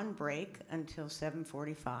are on break until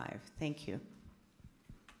 7:45. Thank you.